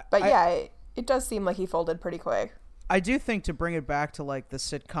 It does seem like he folded pretty quick. I do think, to bring it back to like the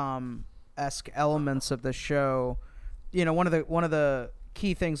sitcom-esque elements of the show, one of the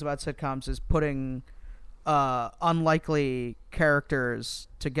key things about sitcoms is putting unlikely characters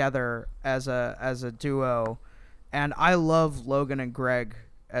together as a duo, and I love Logan and Greg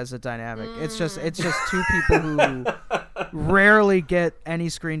as a dynamic. It's just two people who rarely get any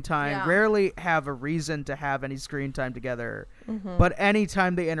screen time, rarely have a reason to have any screen time together. But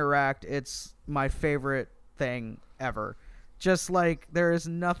anytime they interact, it's my favorite thing ever. Just like there is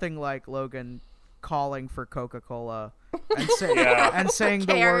nothing like Logan calling for Coca-Cola and, and saying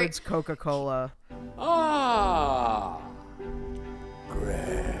the words Coca-Cola.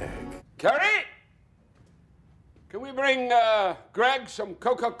 Greg. Carrie? Can we bring Greg some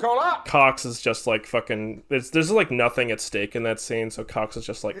Coca-Cola? Cox is just like fucking... There's like nothing at stake in that scene, so Cox is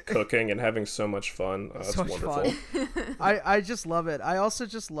just like cooking and having so much fun. It's so much wonderful. Fun. I just love it. I also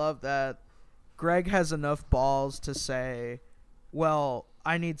just love that Greg has enough balls to say, well,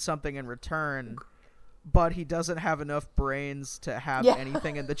 I need something in return, but he doesn't have enough brains to have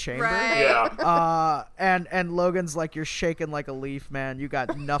anything in the chamber. Right. Yeah. And Logan's like, you're shaking like a leaf, man. You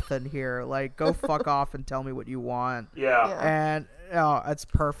got nothing here. Like, go fuck off and tell me what you want. Yeah. And it's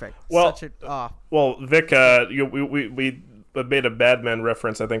perfect. Well, Vic, we made a Bad Men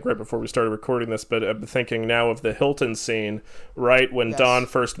reference, I think, right before we started recording this, but I'm thinking now of the Hilton scene, right, when Don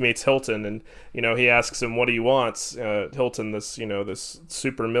first meets Hilton, and, he asks him what he wants. Hilton, this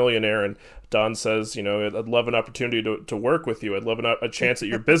super millionaire, and Don says, I'd love an opportunity to work with you. I'd love a chance at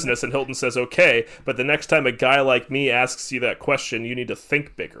your business. And Hilton says, okay, but the next time a guy like me asks you that question, you need to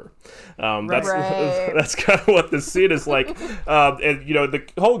think bigger. That's kind of what this scene is like. And, the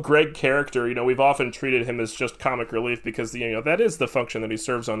whole Greg character, we've often treated him as just comic relief because, that is the function that he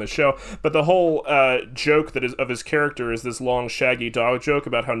serves on the show. But the whole joke that is of his character is this long, shaggy dog joke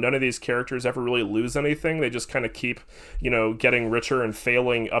about how none of these characters ever really lose anything. They just kind of keep, getting richer and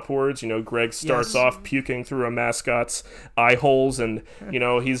failing upwards. Greg starts off puking through a mascot's eye holes, and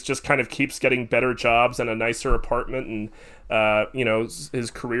he's just kind of keeps getting better jobs and a nicer apartment, and his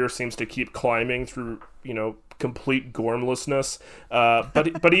career seems to keep climbing through complete gormlessness,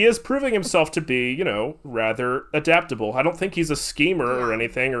 but he is proving himself to be rather adaptable. I don't think he's a schemer or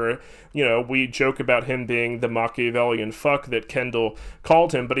anything, or we joke about him being the Machiavellian fuck that Kendall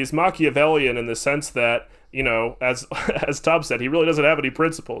called him, but he's Machiavellian in the sense that you know, as as Tom said, he really doesn't have any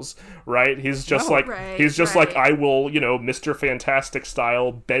principles, right? He's just like I will, you know, Mr. Fantastic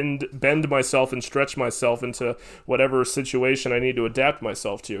style bend myself and stretch myself into whatever situation I need to adapt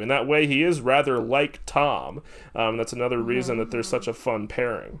myself to. In that way, he is rather like Tom. That's another reason that there's such a fun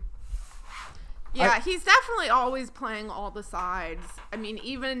pairing. Yeah, he's definitely always playing all the sides. I mean,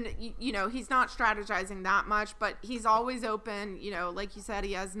 even, you know, he's not strategizing that much, but he's always open. You know, like you said,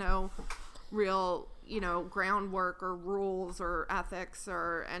 he has no real, you know, groundwork or rules or ethics,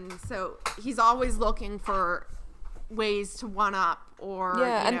 and so he's always looking for ways to one up or,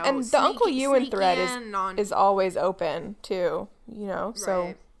 yeah, you know, and the Uncle Ewan thread is always open too, you know, so.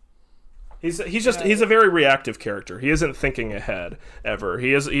 Right. He's a very reactive character. He isn't thinking ahead ever.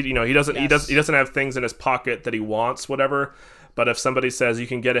 He doesn't have things in his pocket that he wants, whatever. But if somebody says you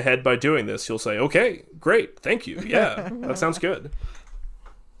can get ahead by doing this, he'll say, "Okay, great, thank you. Yeah, that sounds good."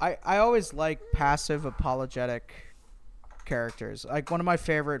 I always like passive apologetic characters. Like, one of my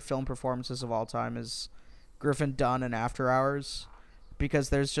favorite film performances of all time is Griffin Dunne in After Hours, because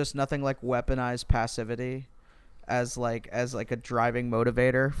there's just nothing like weaponized passivity as a driving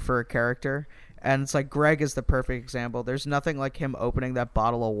motivator for a character. And it's like Greg is the perfect example. There's nothing like him opening that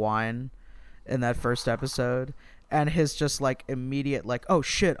bottle of wine in that first episode and his just like immediate like, oh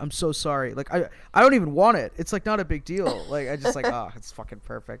shit, I'm so sorry. Like I don't even want it. It's like not a big deal. Like I just like, oh, it's fucking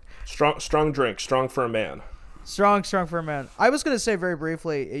perfect. Strong drink, strong for a man. Strong for a man. I was gonna say very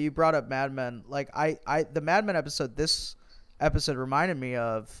briefly, you brought up Mad Men. Like the Mad Men episode this episode reminded me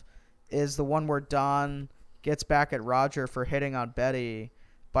of is the one where Don gets back at Roger for hitting on Betty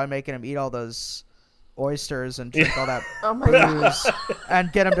by making him eat all those oysters and drink all that booze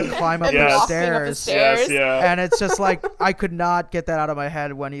and get him to climb up the stairs. Yes, yeah. And it's just like, I could not get that out of my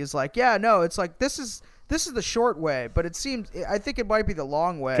head when he's like, yeah, no, it's like, this is the short way, but it seems, I think it might be the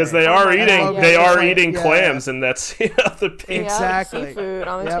long way. Because they are eating clams, and that's the exactly seafood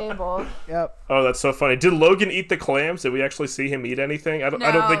on the table. Yep. Oh, that's so funny. Did Logan eat the clams? Did we actually see him eat anything? I don't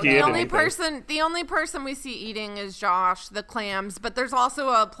think he ate anything. The only person we see eating is Josh, the clams, but there's also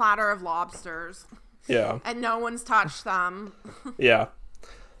a platter of lobsters. Yeah. And no one's touched them. Yeah.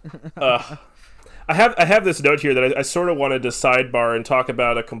 I have this note here that I sort of wanted to sidebar and talk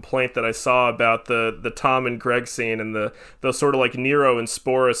about a complaint that I saw about the Tom and Greg scene and the sort of like Nero and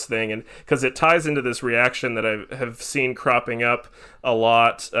Sporus thing, and because it ties into this reaction that I have seen cropping up a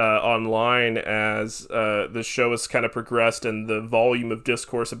lot online as the show has kind of progressed and the volume of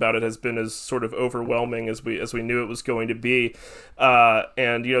discourse about it has been as sort of overwhelming as we knew it was going to be.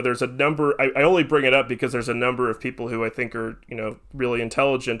 And you know, there's a number. I only bring it up because there's a number of people who I think are, you know, really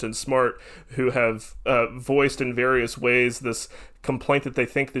intelligent and smart who have voiced in various ways this complaint that they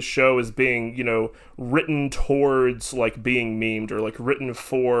think the show is being, you know, written towards like being memed or like written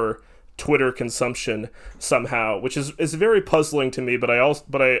for Twitter consumption somehow, which is very puzzling to me, but I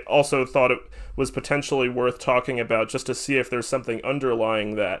also thought it was potentially worth talking about just to see if there's something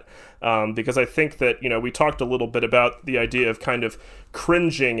underlying that, because I think that, you know, we talked a little bit about the idea of kind of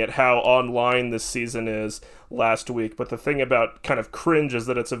cringing at how online this season is last week, but the thing about kind of cringe is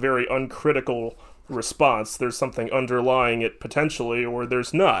that it's a very uncritical response. There's something underlying it potentially, or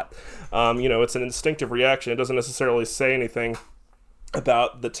there's not. You know, it's an instinctive reaction. It doesn't necessarily say anything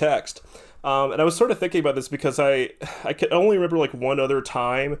about the text. And I was sort of thinking about this because I could only remember like one other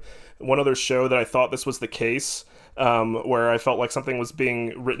show that I thought this was the case, where I felt like something was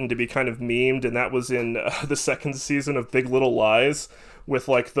being written to be kind of memed, and that was in the second season of Big Little Lies with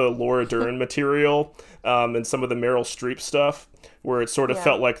like the Laura Dern material and some of the Meryl Streep stuff, where it sort of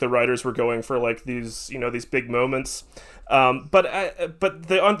felt like the writers were going for like these, you know, these big moments. But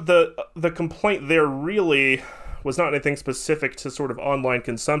the complaint there really was not anything specific to sort of online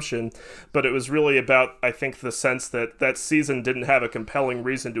consumption, but it was really about, I think, the sense that that season didn't have a compelling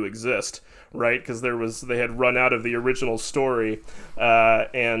reason to exist, right? Because they had run out of the original story,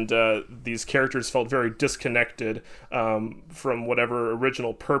 and these characters felt very disconnected from whatever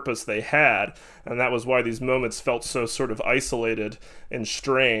original purpose they had, and that was why these moments felt so sort of isolated and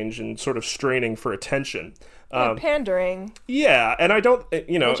strange and sort of straining for attention. Pandering. Yeah, and I don't,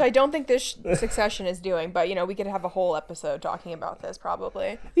 you know... Which I don't think this Succession is doing, but, you know, we could have a whole episode talking about this,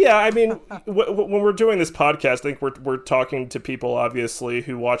 probably. Yeah, I mean, when we're doing this podcast, I think we're talking to people, obviously,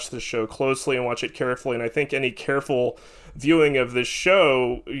 who watch the show closely and watch it carefully, and I think any careful viewing of this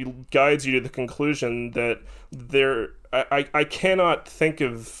show guides you to the conclusion that I cannot think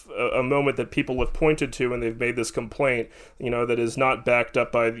of a moment that people have pointed to when they've made this complaint, that is not backed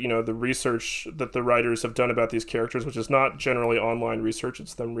up by, the research that the writers have done about these characters, which is not generally online research.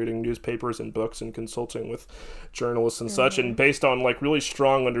 It's them reading newspapers and books and consulting with journalists and such, and based on like really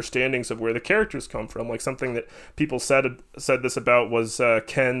strong understandings of where the characters come from. Like something that people said this about was the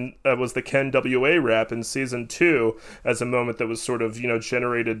Ken WA rap in season 2 as a moment that was sort of,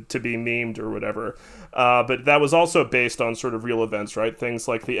 generated to be memed or whatever. But that was also based on sort of real events, right? Things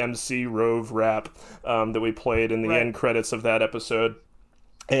like the MC Rove rap that we played in the end credits of that episode.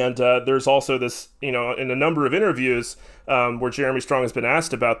 And there's also this, in a number of interviews where Jeremy Strong has been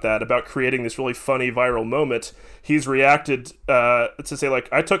asked about creating this really funny viral moment, he's reacted to say, like,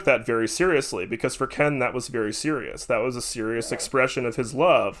 I took that very seriously, because for Ken, that was very serious. That was a serious expression of his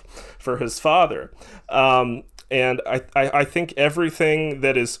love for his father. And I think everything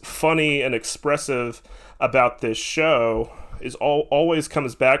that is funny and expressive about this show always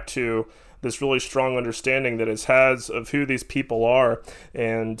comes back to this really strong understanding that it has of who these people are,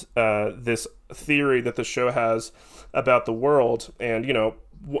 and this theory that the show has about the world. And,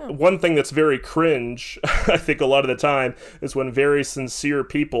 one thing that's very cringe, I think a lot of the time, is when very sincere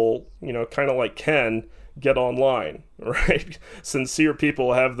people, kind of like Ken, get online, right? Sincere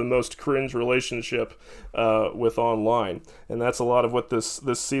people have the most cringe relationship with online, and that's a lot of what this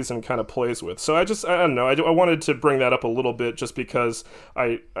season kind of plays with. So I don't know, I wanted to bring that up a little bit, just because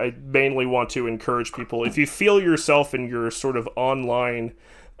I mainly want to encourage people, if you feel yourself in your sort of online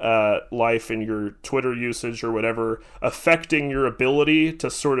life and your Twitter usage or whatever affecting your ability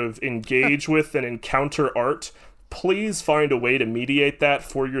to sort of engage with and encounter art, please find a way to mediate that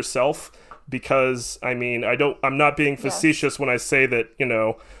for yourself. Because I'm not being facetious when I say that,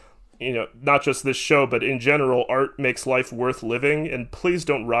 not just this show, but in general, art makes life worth living. And please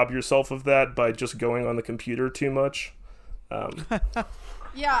don't rob yourself of that by just going on the computer too much.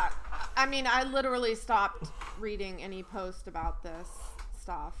 Yeah, I literally stopped reading any post about this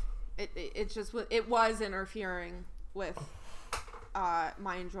stuff. It was interfering with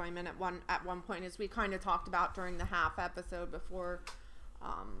my enjoyment at one point, as we kind of talked about during the half episode before.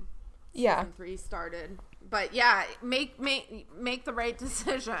 Season 3 started, but yeah, make the right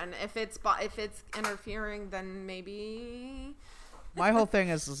decision. If it's interfering, then maybe. My whole thing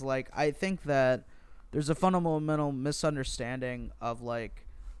is like, I think that there's a fundamental misunderstanding of like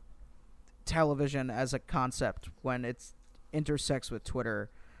television as a concept when it's intersects with Twitter,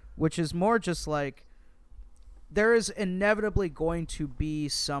 which is more just like, there is inevitably going to be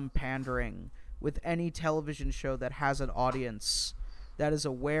some pandering with any television show that has an audience that is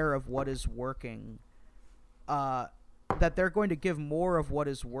aware of what is working, that they're going to give more of what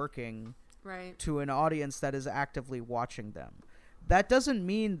is working to an audience that is actively watching them. That doesn't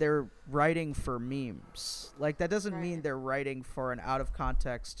mean they're writing for memes. Like, that doesn't mean they're writing for an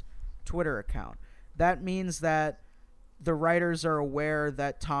out-of-context Twitter account. That means that the writers are aware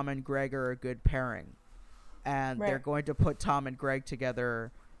that Tom and Greg are a good pairing, and they're going to put Tom and Greg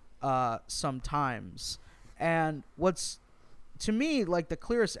together sometimes. And what's, to me, like, the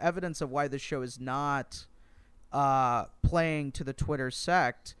clearest evidence of why the show is not playing to the Twitter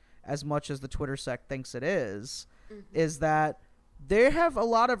sect as much as the Twitter sect thinks it is that they have a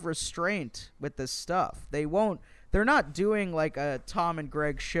lot of restraint with this stuff. They're not doing like a Tom and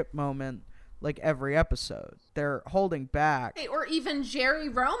Greg ship moment like every episode. They're holding back. Or even Jerry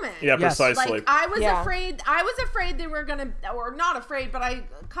Roman. Yeah, yes. Precisely. Like, I was afraid they were going to, or not afraid, but I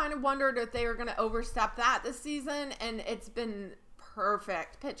kind of wondered if they were going to overstep that this season, and it's been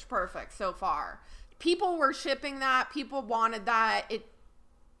perfect, pitch perfect so far. People were shipping that. People wanted that. It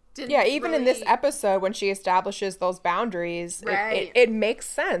didn't even in this episode, when she establishes those boundaries, it makes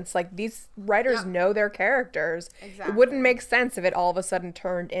sense. Like, these writers know their characters. Exactly. It wouldn't make sense if it all of a sudden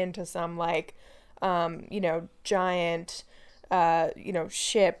turned into some, like, giant,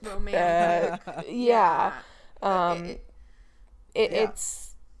 ship. Romantic.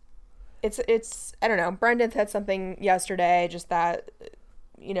 It's I don't know. Brendan said something yesterday, just that,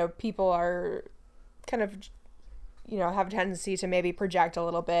 people are kind of, have a tendency to maybe project a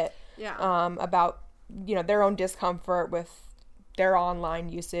little bit about, their own discomfort with their online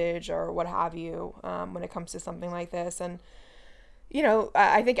usage or what have you, when it comes to something like this. And,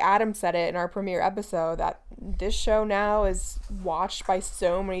 I think Adam said it in our premiere episode that this show now is watched by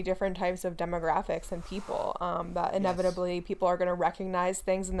so many different types of demographics and people, that inevitably people are going to recognize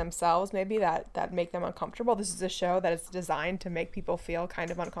things in themselves maybe that make them uncomfortable. This is a show that is designed to make people feel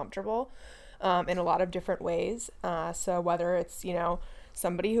kind of uncomfortable in a lot of different ways. So whether it's,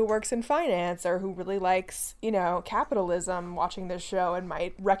 somebody who works in finance or who really likes, capitalism watching this show and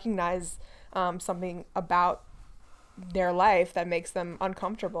might recognize something about their life that makes them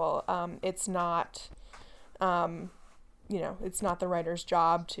uncomfortable. It's not, it's not the writer's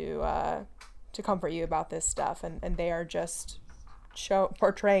job to comfort you about this stuff, and they are just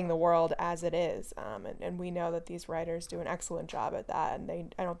portraying the world as it is. And we know that these writers do an excellent job at that,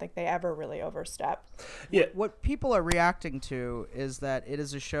 and I don't think they ever really overstep. Yeah. What people are reacting to is that it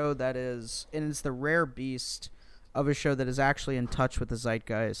is a show that is, and it's the rare beast of a show that is actually in touch with the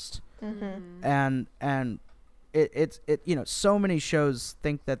zeitgeist. Mm-hmm. And it's so many shows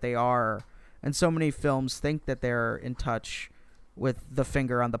think that they are, and so many films think that they're in touch with the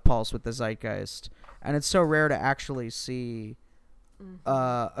finger on the pulse with the zeitgeist. And it's so rare to actually see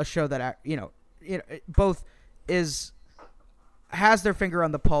a show that both has their finger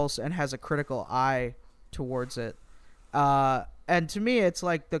on the pulse and has a critical eye towards it. And to me, it's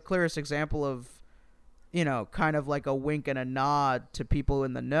like the clearest example of, kind of like a wink and a nod to people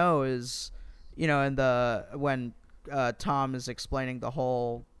in the know is, when Tom is explaining the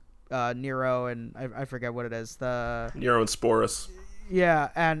whole Nero and I forget what it is, the Nero and Sporus. Yeah,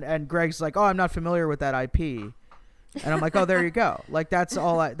 and Greg's like, "Oh, I'm not familiar with that IP." And I'm like, "Oh, there you go." Like that's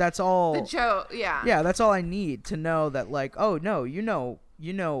all The joke, yeah. Yeah, that's all I need to know that, like, oh no, you know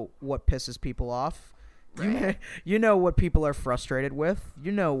what pisses people off. Right. You know what people are frustrated with.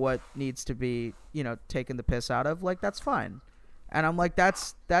 You know what needs to be, taken the piss out of. Like, that's fine. And I'm like,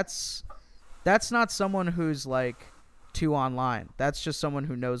 that's not someone who's like too online. That's just someone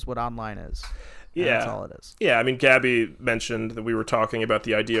who knows what online is. And Yeah, that's all it is. Yeah, I mean, Gabby mentioned that we were talking about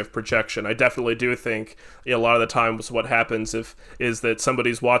the idea of projection. I definitely do think a lot of the times what happens is that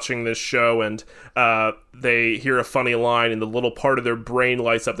somebody's watching this show and they hear a funny line and the little part of their brain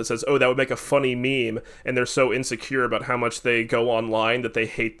lights up that says, "Oh, that would make a funny meme," and they're so insecure about how much they go online that they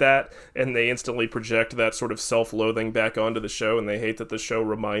hate that, and they instantly project that sort of self-loathing back onto the show, and they hate that the show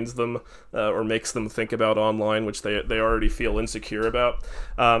reminds them or makes them think about online, which they already feel insecure about.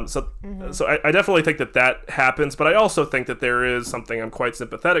 So I definitely think that happens, but I also think that there is something I'm quite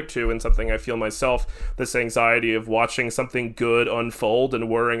sympathetic to and something I feel myself, this anxiety of watching something good unfold and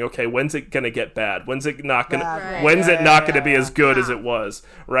worrying, okay, when's it going to get bad? When's it not going to be as good as it was,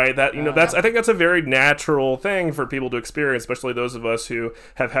 right? That, I think that's a very natural thing for people to experience, especially those of us who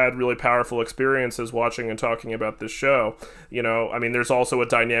have had really powerful experiences watching and talking about this show. I mean, there's also a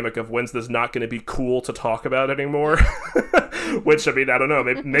dynamic of when's this not going to be cool to talk about anymore, which, I mean, I don't know,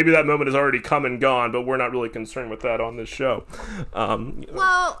 maybe that moment has already come and gone, but we're not really concerned with that on this show.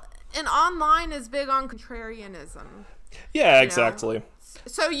 Well, and online is big on contrarianism. Yeah, exactly.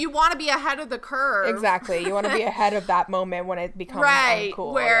 So you want to be ahead of the curve. Exactly. You want to be ahead of that moment when it becomes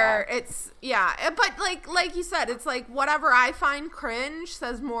uncool. Where it's, but like you said, it's like whatever I find cringe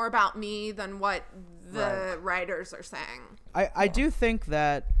says more about me than what the writers are saying. I do think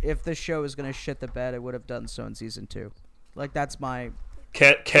that if the show is going to shit the bed, it would have done so in season 2. Like, that's my...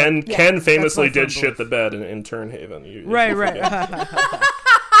 Ken famously did shit the bed in Turnhaven. Right.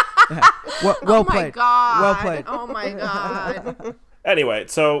 Well played. God. Well played. Oh my god. Anyway,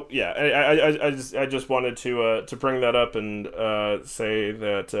 so yeah, I just wanted to bring that up and say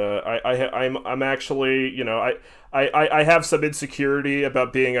that I'm actually, I have some insecurity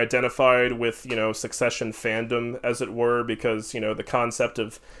about being identified with, Succession fandom, as it were, because, the concept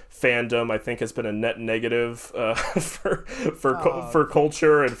of fandom, I think, has been a net negative for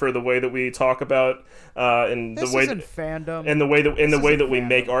culture and for the way that we talk about and this the way isn't fandom and the way that we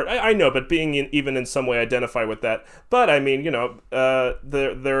make art. I know, but being even in some way identify with that. But I mean,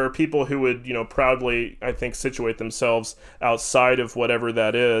 there are people who would, proudly, I think, situate themselves outside of whatever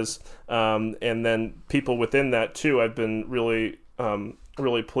that is, and then people within that too. I've been really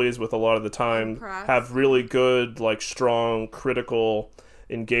pleased with a lot of the time. Have really good, like, strong critical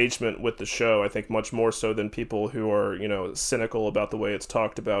engagement with the show. I think much more so than people who are, cynical about the way it's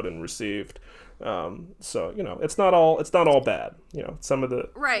talked about and received. So it's not all bad. Some of the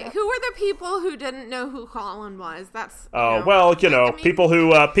Who were the people who didn't know who Colin was? That's people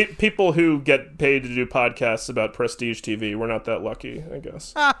who get paid to do podcasts about prestige TV. We're not that lucky, I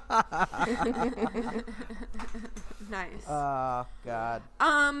guess. Nice. Oh God.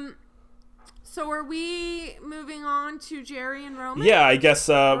 So are we moving on to Jerry and Roman? Yeah, I guess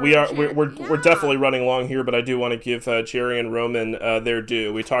we're definitely running along here, but I do want to give Jerry and Roman their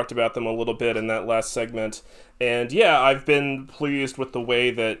due. We talked about them a little bit in that last segment, And yeah, I've been pleased with the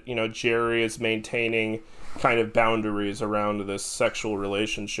way that, Jerry is maintaining kind of boundaries around this sexual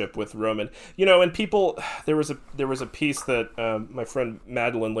relationship with Roman. And people, there was a piece that my friend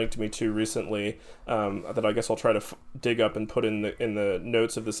Madeline linked me to recently that I guess I'll try to dig up and put in the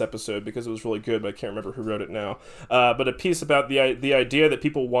notes of this episode because it was really good, but I can't remember who wrote it now. But a piece about the idea that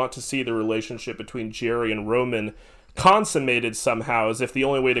people want to see the relationship between Jerry and Roman consummated somehow, as if the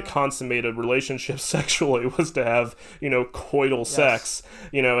only way to consummate a relationship sexually was to have coital sex,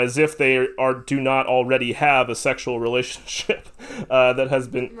 as if they do not already have a sexual relationship that has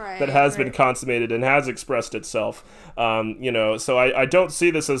been consummated and has expressed itself. So I don't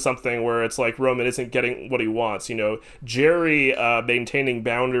see this as something where it's like Roman isn't getting what he wants. Jerry maintaining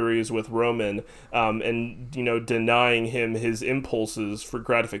boundaries with Roman and denying him his impulses for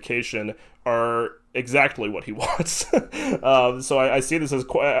gratification are exactly what he wants. So I see this as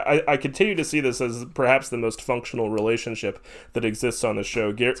I continue to see this as perhaps the most functional relationship that exists on the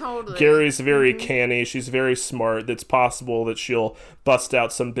show. Totally. Gary's very canny. She's very smart. It's possible that she'll bust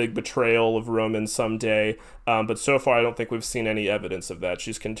out some big betrayal of Roman someday. But so far, I don't think we've seen any evidence of that.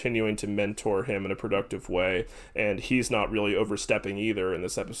 She's continuing to mentor him in a productive way, and he's not really overstepping either in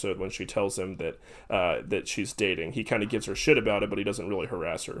this episode when she tells him that she's dating. He kind of gives her shit about it, but he doesn't really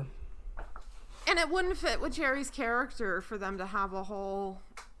harass her. And it wouldn't fit with Jerry's character for them to have a whole,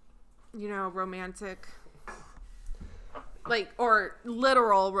 romantic, or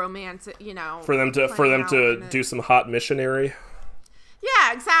literal romantic, For them to do some hot missionary.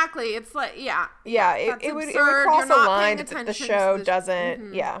 Yeah, exactly. It's like, yeah. Yeah, it would cross a line that the show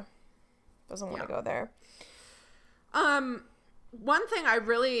doesn't, doesn't want to go there. One thing I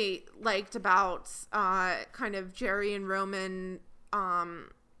really liked about kind of Jerry and Roman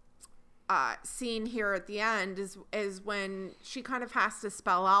scene here at the end is when she kind of has to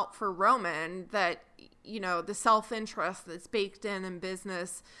spell out for Roman that, the self-interest that's baked in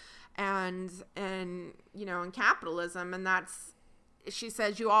business and in capitalism. And that's, she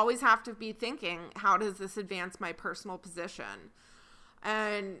says, you always have to be thinking, how does this advance my personal position?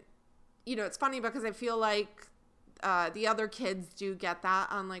 And, it's funny because I feel like the other kids do get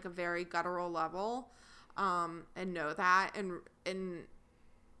that on like a very guttural level and know that. And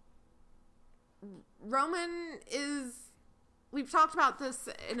Roman is, we've talked about this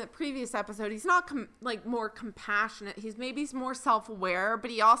in a previous episode, he's not more compassionate. He's more self-aware, but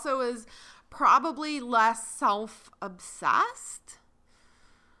he also is probably less self-obsessed.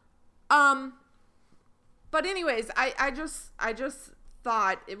 But anyways, I just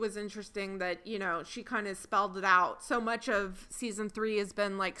thought it was interesting that, she kind of spelled it out. So much of season 3 has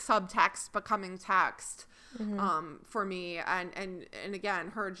been like subtext becoming text. For me, and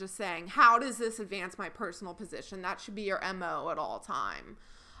again, her just saying, how does this advance my personal position? That should be your MO at all time.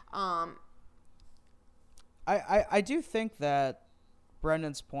 I do think that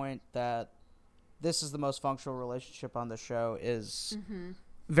Brendan's point that this is the most functional relationship on the show is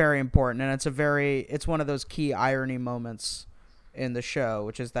very important, and it's one of those key irony moments in the show,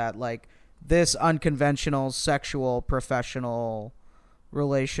 which is that like this unconventional sexual professional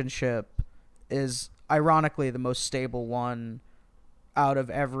relationship is ironically the most stable one out of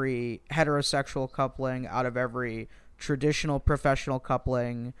every heterosexual coupling, out of every traditional professional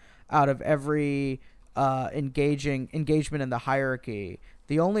coupling, out of every engagement in the hierarchy.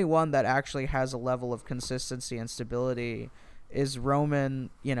 The only one that actually has a level of consistency and stability is Roman,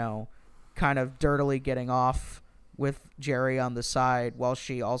 kind of dirtily getting off with Jerry on the side, while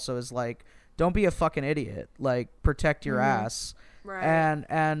she also is like, don't be a fucking idiot, like protect your ass. Right.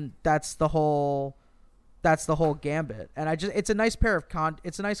 And that's the whole gambit. And it's a nice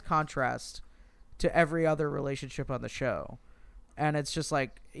it's a nice contrast to every other relationship on the show. And it's just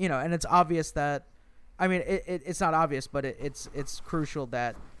like, and it's obvious that, I mean, it's not obvious, but it's crucial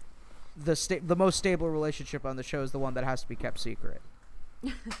that the most stable relationship on the show is the one that has to be kept secret.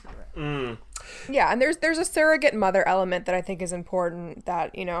 Yeah, and there's a surrogate mother element that I think is important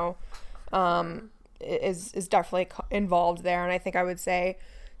that, is definitely involved there. And I think I would say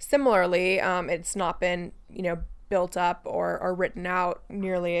similarly, it's not been, built up or written out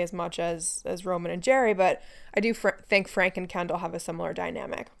nearly as much as Roman and Jerry, but I do think Frank and Kendall have a similar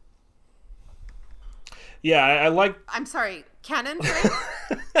dynamic. Yeah, I like... I'm sorry, Ken and Frank?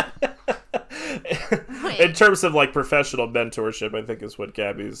 In terms of like professional mentorship, I think is what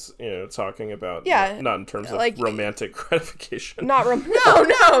Gabby's talking about. Yeah, not in terms of like romantic gratification. Not No.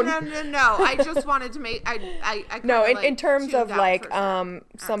 I just wanted to make I no in terms of like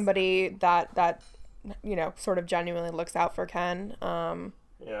somebody that sort of genuinely looks out for Ken.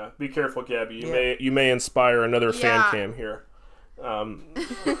 Yeah, be careful, Gabby. You may inspire another fan cam here. But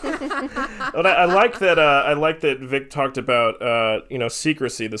I like that. I like that Vic talked about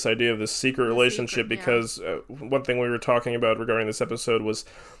secrecy. This idea of this secret relationship, because one thing we were talking about regarding this episode was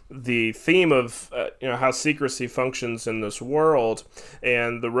the theme of how secrecy functions in this world,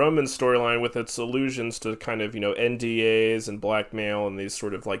 and the Roman storyline with its allusions to kind of NDAs and blackmail and these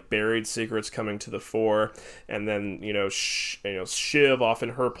sort of like buried secrets coming to the fore, and then Shiv off in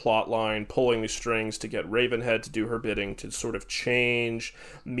her plot line pulling the strings to get Ravenhead to do her bidding, to sort of change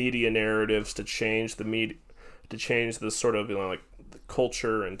media narratives, to change the sort of the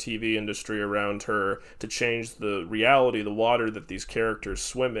culture and TV industry around her, to change the reality, the water that these characters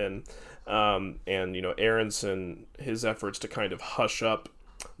swim in, and Aronson, his efforts to kind of hush up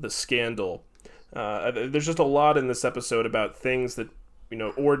the scandal. There's just a lot in this episode about things that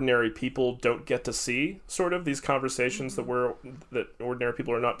ordinary people don't get to see, sort of these conversations that ordinary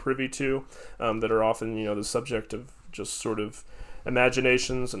people are not privy to, that are often the subject of just sort of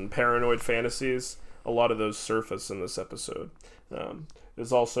imaginations and paranoid fantasies. A lot of those surface in this episode.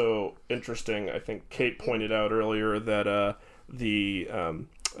 It's also interesting, I think Kate pointed out earlier, that I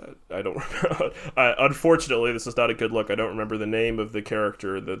don't remember, unfortunately this is not a good look, I don't remember the name of the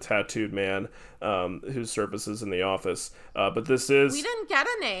character, the tattooed man who surfaces in the office, but we didn't get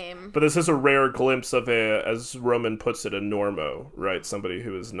a name. But this is a rare glimpse of as Roman puts it, a normo, right? Somebody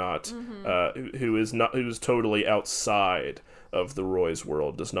who is not, who is totally outside of the Roy's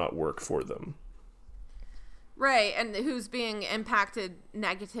world, does not work for them. Right, and who's being impacted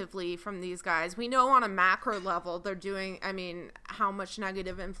negatively from these guys. We know on a macro level they're doing, how much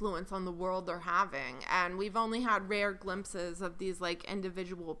negative influence on the world they're having. And we've only had rare glimpses of these,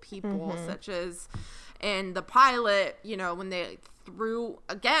 individual people, such as in the pilot, when they threw,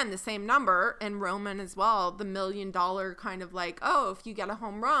 again, the same number, and Roman as well, the $1 million kind of if you get a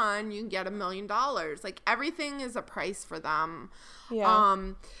home run, you can get $1 million. Everything is a price for them. Yeah.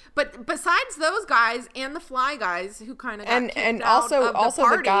 But besides those guys and the Fly guys who kind of got kicked and out also of the also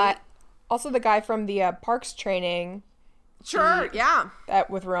party, the guy from the Parks training. Sure, yeah.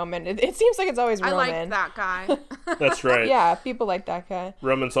 With Roman, it seems like it's always Roman. I like that guy. That's right. Yeah, people like that guy.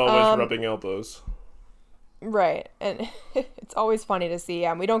 Roman's always rubbing elbows. Right, and it's always funny to see.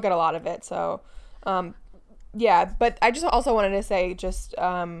 We don't get a lot of it, so but I just also wanted to say just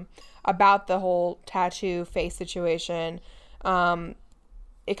about the whole tattoo face situation.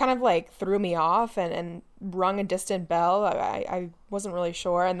 It kind of threw me off and rung a distant bell. I wasn't really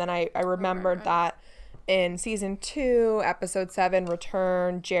sure, and then I remembered that in season 2, episode 7,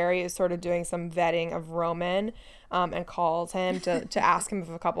 Return, Jerry is sort of doing some vetting of Roman, and calls him to ask him if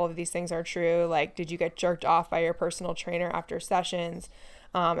a couple of these things are true. Did you get jerked off by your personal trainer after sessions?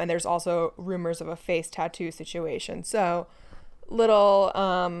 And there's also rumors of a face tattoo situation. So little,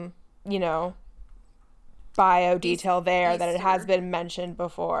 bio detail there that it has been mentioned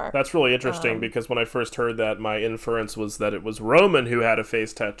before. That's really interesting, because when I first heard that, my inference was that it was Roman who had a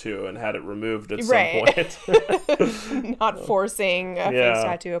face tattoo and had it removed at some point. Not forcing a face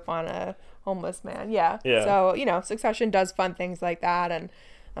tattoo upon a homeless man. Yeah. So, Succession does fun things like that, and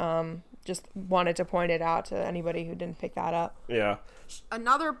just wanted to point it out to anybody who didn't pick that up. Yeah.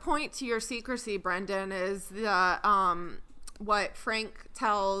 Another point to your secrecy, Brendan, is the what Frank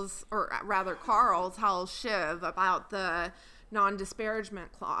tells, or rather Carl tells Shiv about the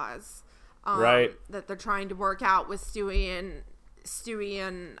non-disparagement clause, right, that they're trying to work out with Stewie and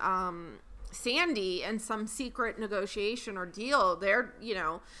Sandy in some secret negotiation or deal. They're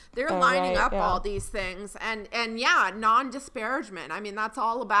lining up all these things, and non-disparagement. That's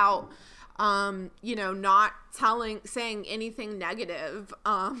all about not saying anything negative.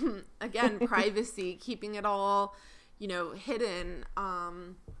 Again, privacy, keeping it all hidden. I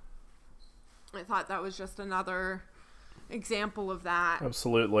thought that was just another example of that.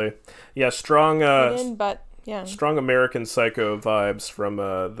 Absolutely. Yeah, strong hidden, but strong American Psycho vibes from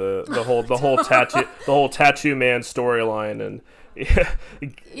the whole tattoo man storyline. And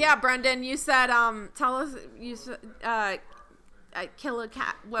yeah, Brendan, you said tell us, you said kill a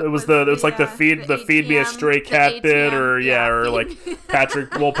cat. What it was the feed me a stray cat bit, or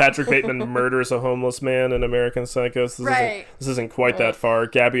Patrick Bateman murders a homeless man in American Psycho. This isn't quite that far.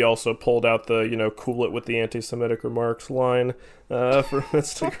 Gabby also pulled out the cool it with the anti-Semitic remarks line for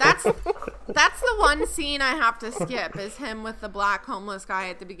Instagram. That's the one scene I have to skip, is him with the black homeless guy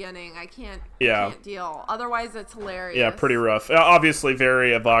at the beginning. I can't deal. Otherwise, it's hilarious. Yeah, pretty rough. Obviously,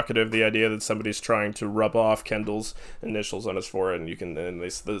 very evocative. The idea that somebody's trying to rub off Kendall's initials on his forehead, and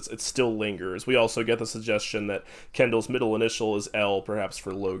it still lingers. We also get the suggestion that Kendall's middle initial is L, perhaps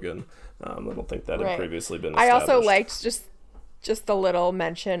for Logan. I don't think that had previously been established. I also liked just just a little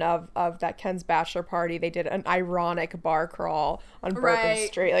mention of that Ken's bachelor party. They did an ironic bar crawl on Bourbon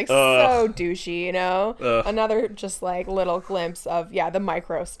Street. Like, so douchey, you know? Another just, like, little glimpse of, the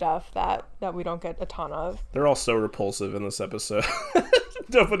micro stuff that we don't get a ton of. They're all so repulsive in this episode.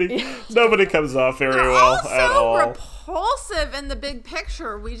 Nobody comes off very well at all. Repulsive in the big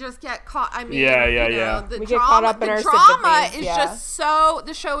picture. We just get caught. I mean, We get caught up in our drama sympathies, is just so.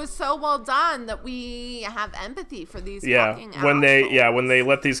 The show is so well done that we have empathy for these. Fucking when assholes. they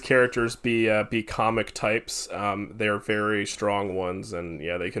let these characters be comic types, they're very strong ones, and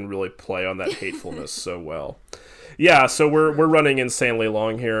they can really play on that hatefulness so well. Yeah, so we're running insanely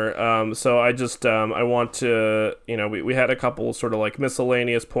long here. So I just I want to we had a couple sort of like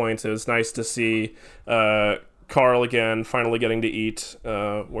miscellaneous points. It was nice to see Carl again, finally getting to eat,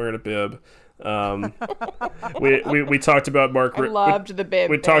 wearing a bib. We talked about Mark. I loved the bib.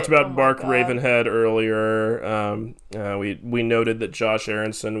 We talked about Mark God. Ravenhead earlier. We noted that Josh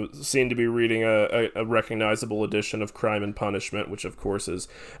Aronson seemed to be reading a recognizable edition of Crime and Punishment, which of course is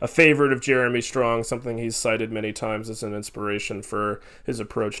a favorite of Jeremy Strong, something he's cited many times as an inspiration for his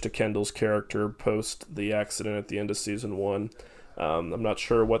approach to Kendall's character post the accident at the end of season 1. I'm not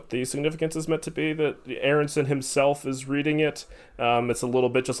sure what the significance is meant to be that Aronson himself is reading it. It's a little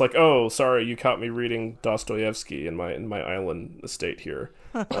bit just like, oh, sorry, you caught me reading Dostoevsky in my island estate here.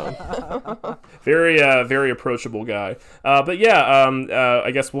 Very approachable guy.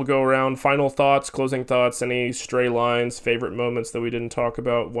 I guess we'll go around. Final thoughts, closing thoughts, any stray lines, favorite moments that we didn't talk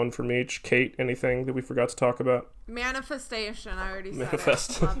about, one from each. Kate, anything that we forgot to talk about? Manifestation. I already said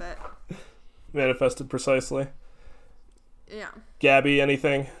Manifest. it. Love it. Manifested precisely. Yeah. Gabby,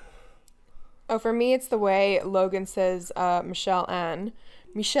 anything? Oh, for me, it's the way Logan says Michelle Ann.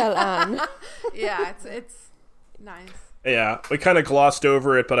 Yeah, it's nice. Yeah, we kind of glossed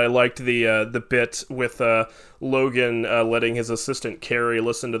over it, but I liked the bit with Logan letting his assistant Carrie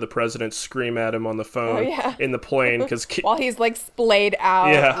listen to the president scream at him on the phone in the plane because while he's like splayed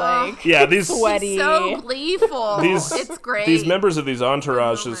out, these sweaty, so gleeful. It's great. These members of these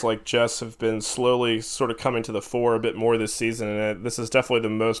entourages, like Jess, have been slowly sort of coming to the fore a bit more this season, and this is definitely the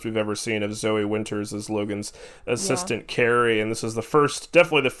most we've ever seen of Zoe Winters as Logan's assistant Carrie, and this is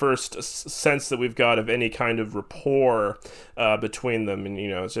definitely the first sense that we've got of any kind of rapport between them, and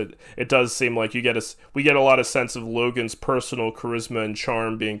it does seem like we get a lot of sense of Logan's personal charisma and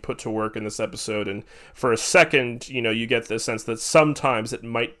charm being put to work in this episode, and for a second you get the sense that sometimes it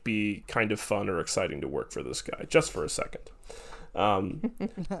might be kind of fun or exciting to work for this guy, just for a second.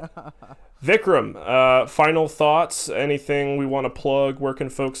 Vikram, final thoughts, anything we want to plug? Where can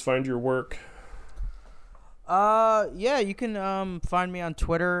folks find your work? You can find me on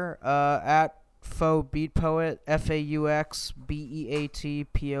Twitter at Faux Beat Poet,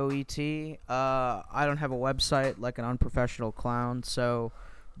 FAUXBEATPOET. I don't have a website like an unprofessional clown, so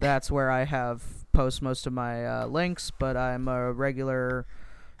that's where I post most of my links, but I'm a regular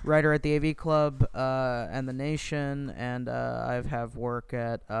writer at the AV Club and The Nation, and I have work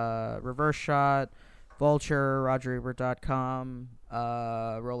at Reverse Shot, Vulture, RogerEbert.com,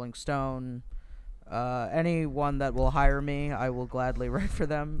 Rolling Stone. Anyone that will hire me, I will gladly write for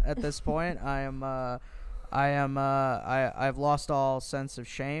them at this point. I've lost all sense of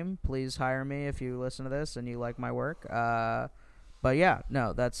shame. Please hire me if you listen to this and you like my work. But yeah,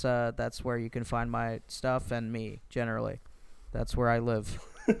 no, that's where you can find my stuff and me generally. That's where I live.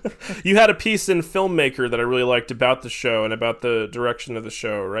 You had a piece in Filmmaker that I really liked about the show and about the direction of the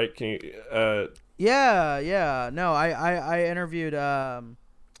show, right? Can you? Yeah. No, I interviewed.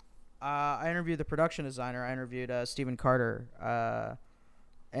 I interviewed the production designer. I interviewed Stephen Carter,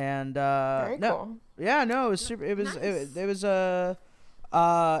 and very cool. Yeah, no, it was super. It was nice. It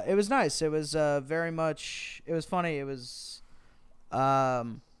was nice. It was very much. It was funny. It was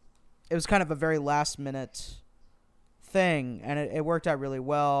kind of a very last minute thing, and it worked out really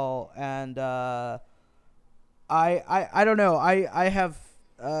well. And I don't know. I have.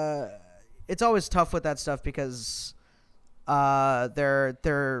 It's always tough with that stuff because they're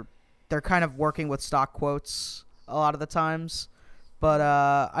kind of working with stock quotes a lot of the times, but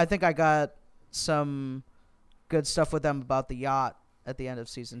I think I got some good stuff with them about the yacht at the end of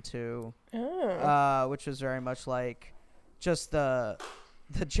season 2, which was very much like just the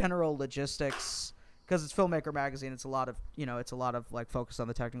general logistics, because it's Filmmaker magazine. It's a lot of like focus on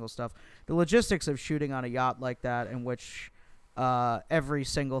the technical stuff, the logistics of shooting on a yacht like that, in which every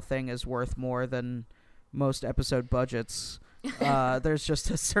single thing is worth more than most episode budgets. There's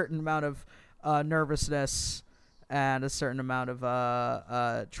just a certain amount of nervousness and a certain amount of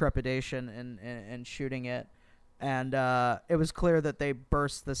trepidation in shooting it, and it was clear that they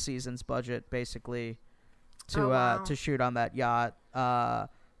burst the season's budget basically to shoot on that yacht. Yeah,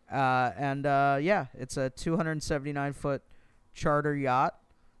 it's a 279-foot charter yacht.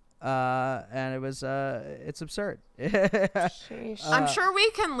 And it was it's absurd. Sheesh. I'm sure we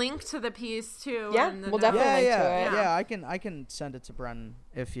can link to the piece too. Yeah, in the we'll notes. definitely link to it. Yeah. I can send it to Brennan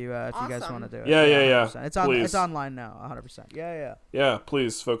if you guys Awesome. want to do it. Yeah. 100%. It's Please. online now, 100%. Yeah. Yeah,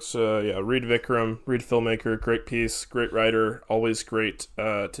 please, folks. Read Vikram, read filmmaker, great piece, great writer, always great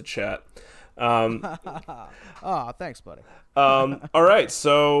to chat. Oh, thanks, buddy. All right,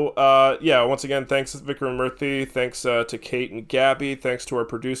 so once again, thanks Vikram Murthy, thanks to Kate and Gabby, thanks to our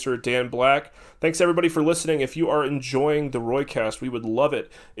producer Dan Black, thanks everybody for listening. If you are enjoying the Roycast, we would love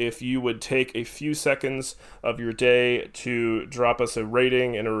it if you would take a few seconds of your day to drop us a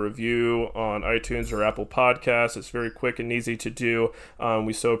rating and a review on iTunes or Apple Podcasts. It's very quick and easy to do.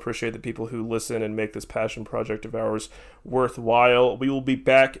 We so appreciate the people who listen and make this passion project of ours worthwhile. We will be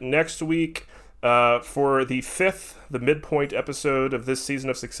back next week for the midpoint episode of this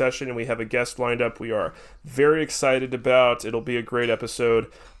season of Succession, and we have a guest lined up we are very excited about. It'll be a great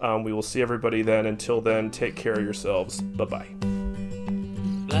episode. We will see everybody then. Until then, take care of yourselves. Bye-bye.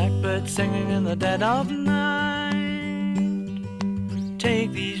 Blackbird singing in the dead of night.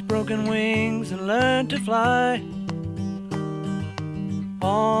 Take these broken wings and learn to fly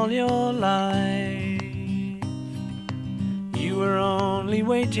all your life. You were only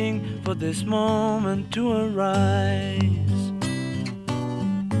waiting for this moment to arise.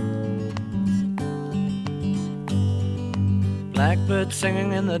 Blackbird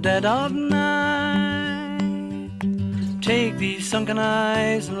singing in the dead of night. Take these sunken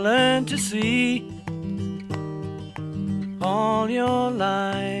eyes and learn to see all your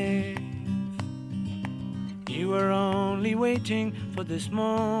life. You were only waiting for this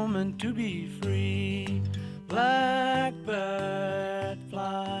moment to be free.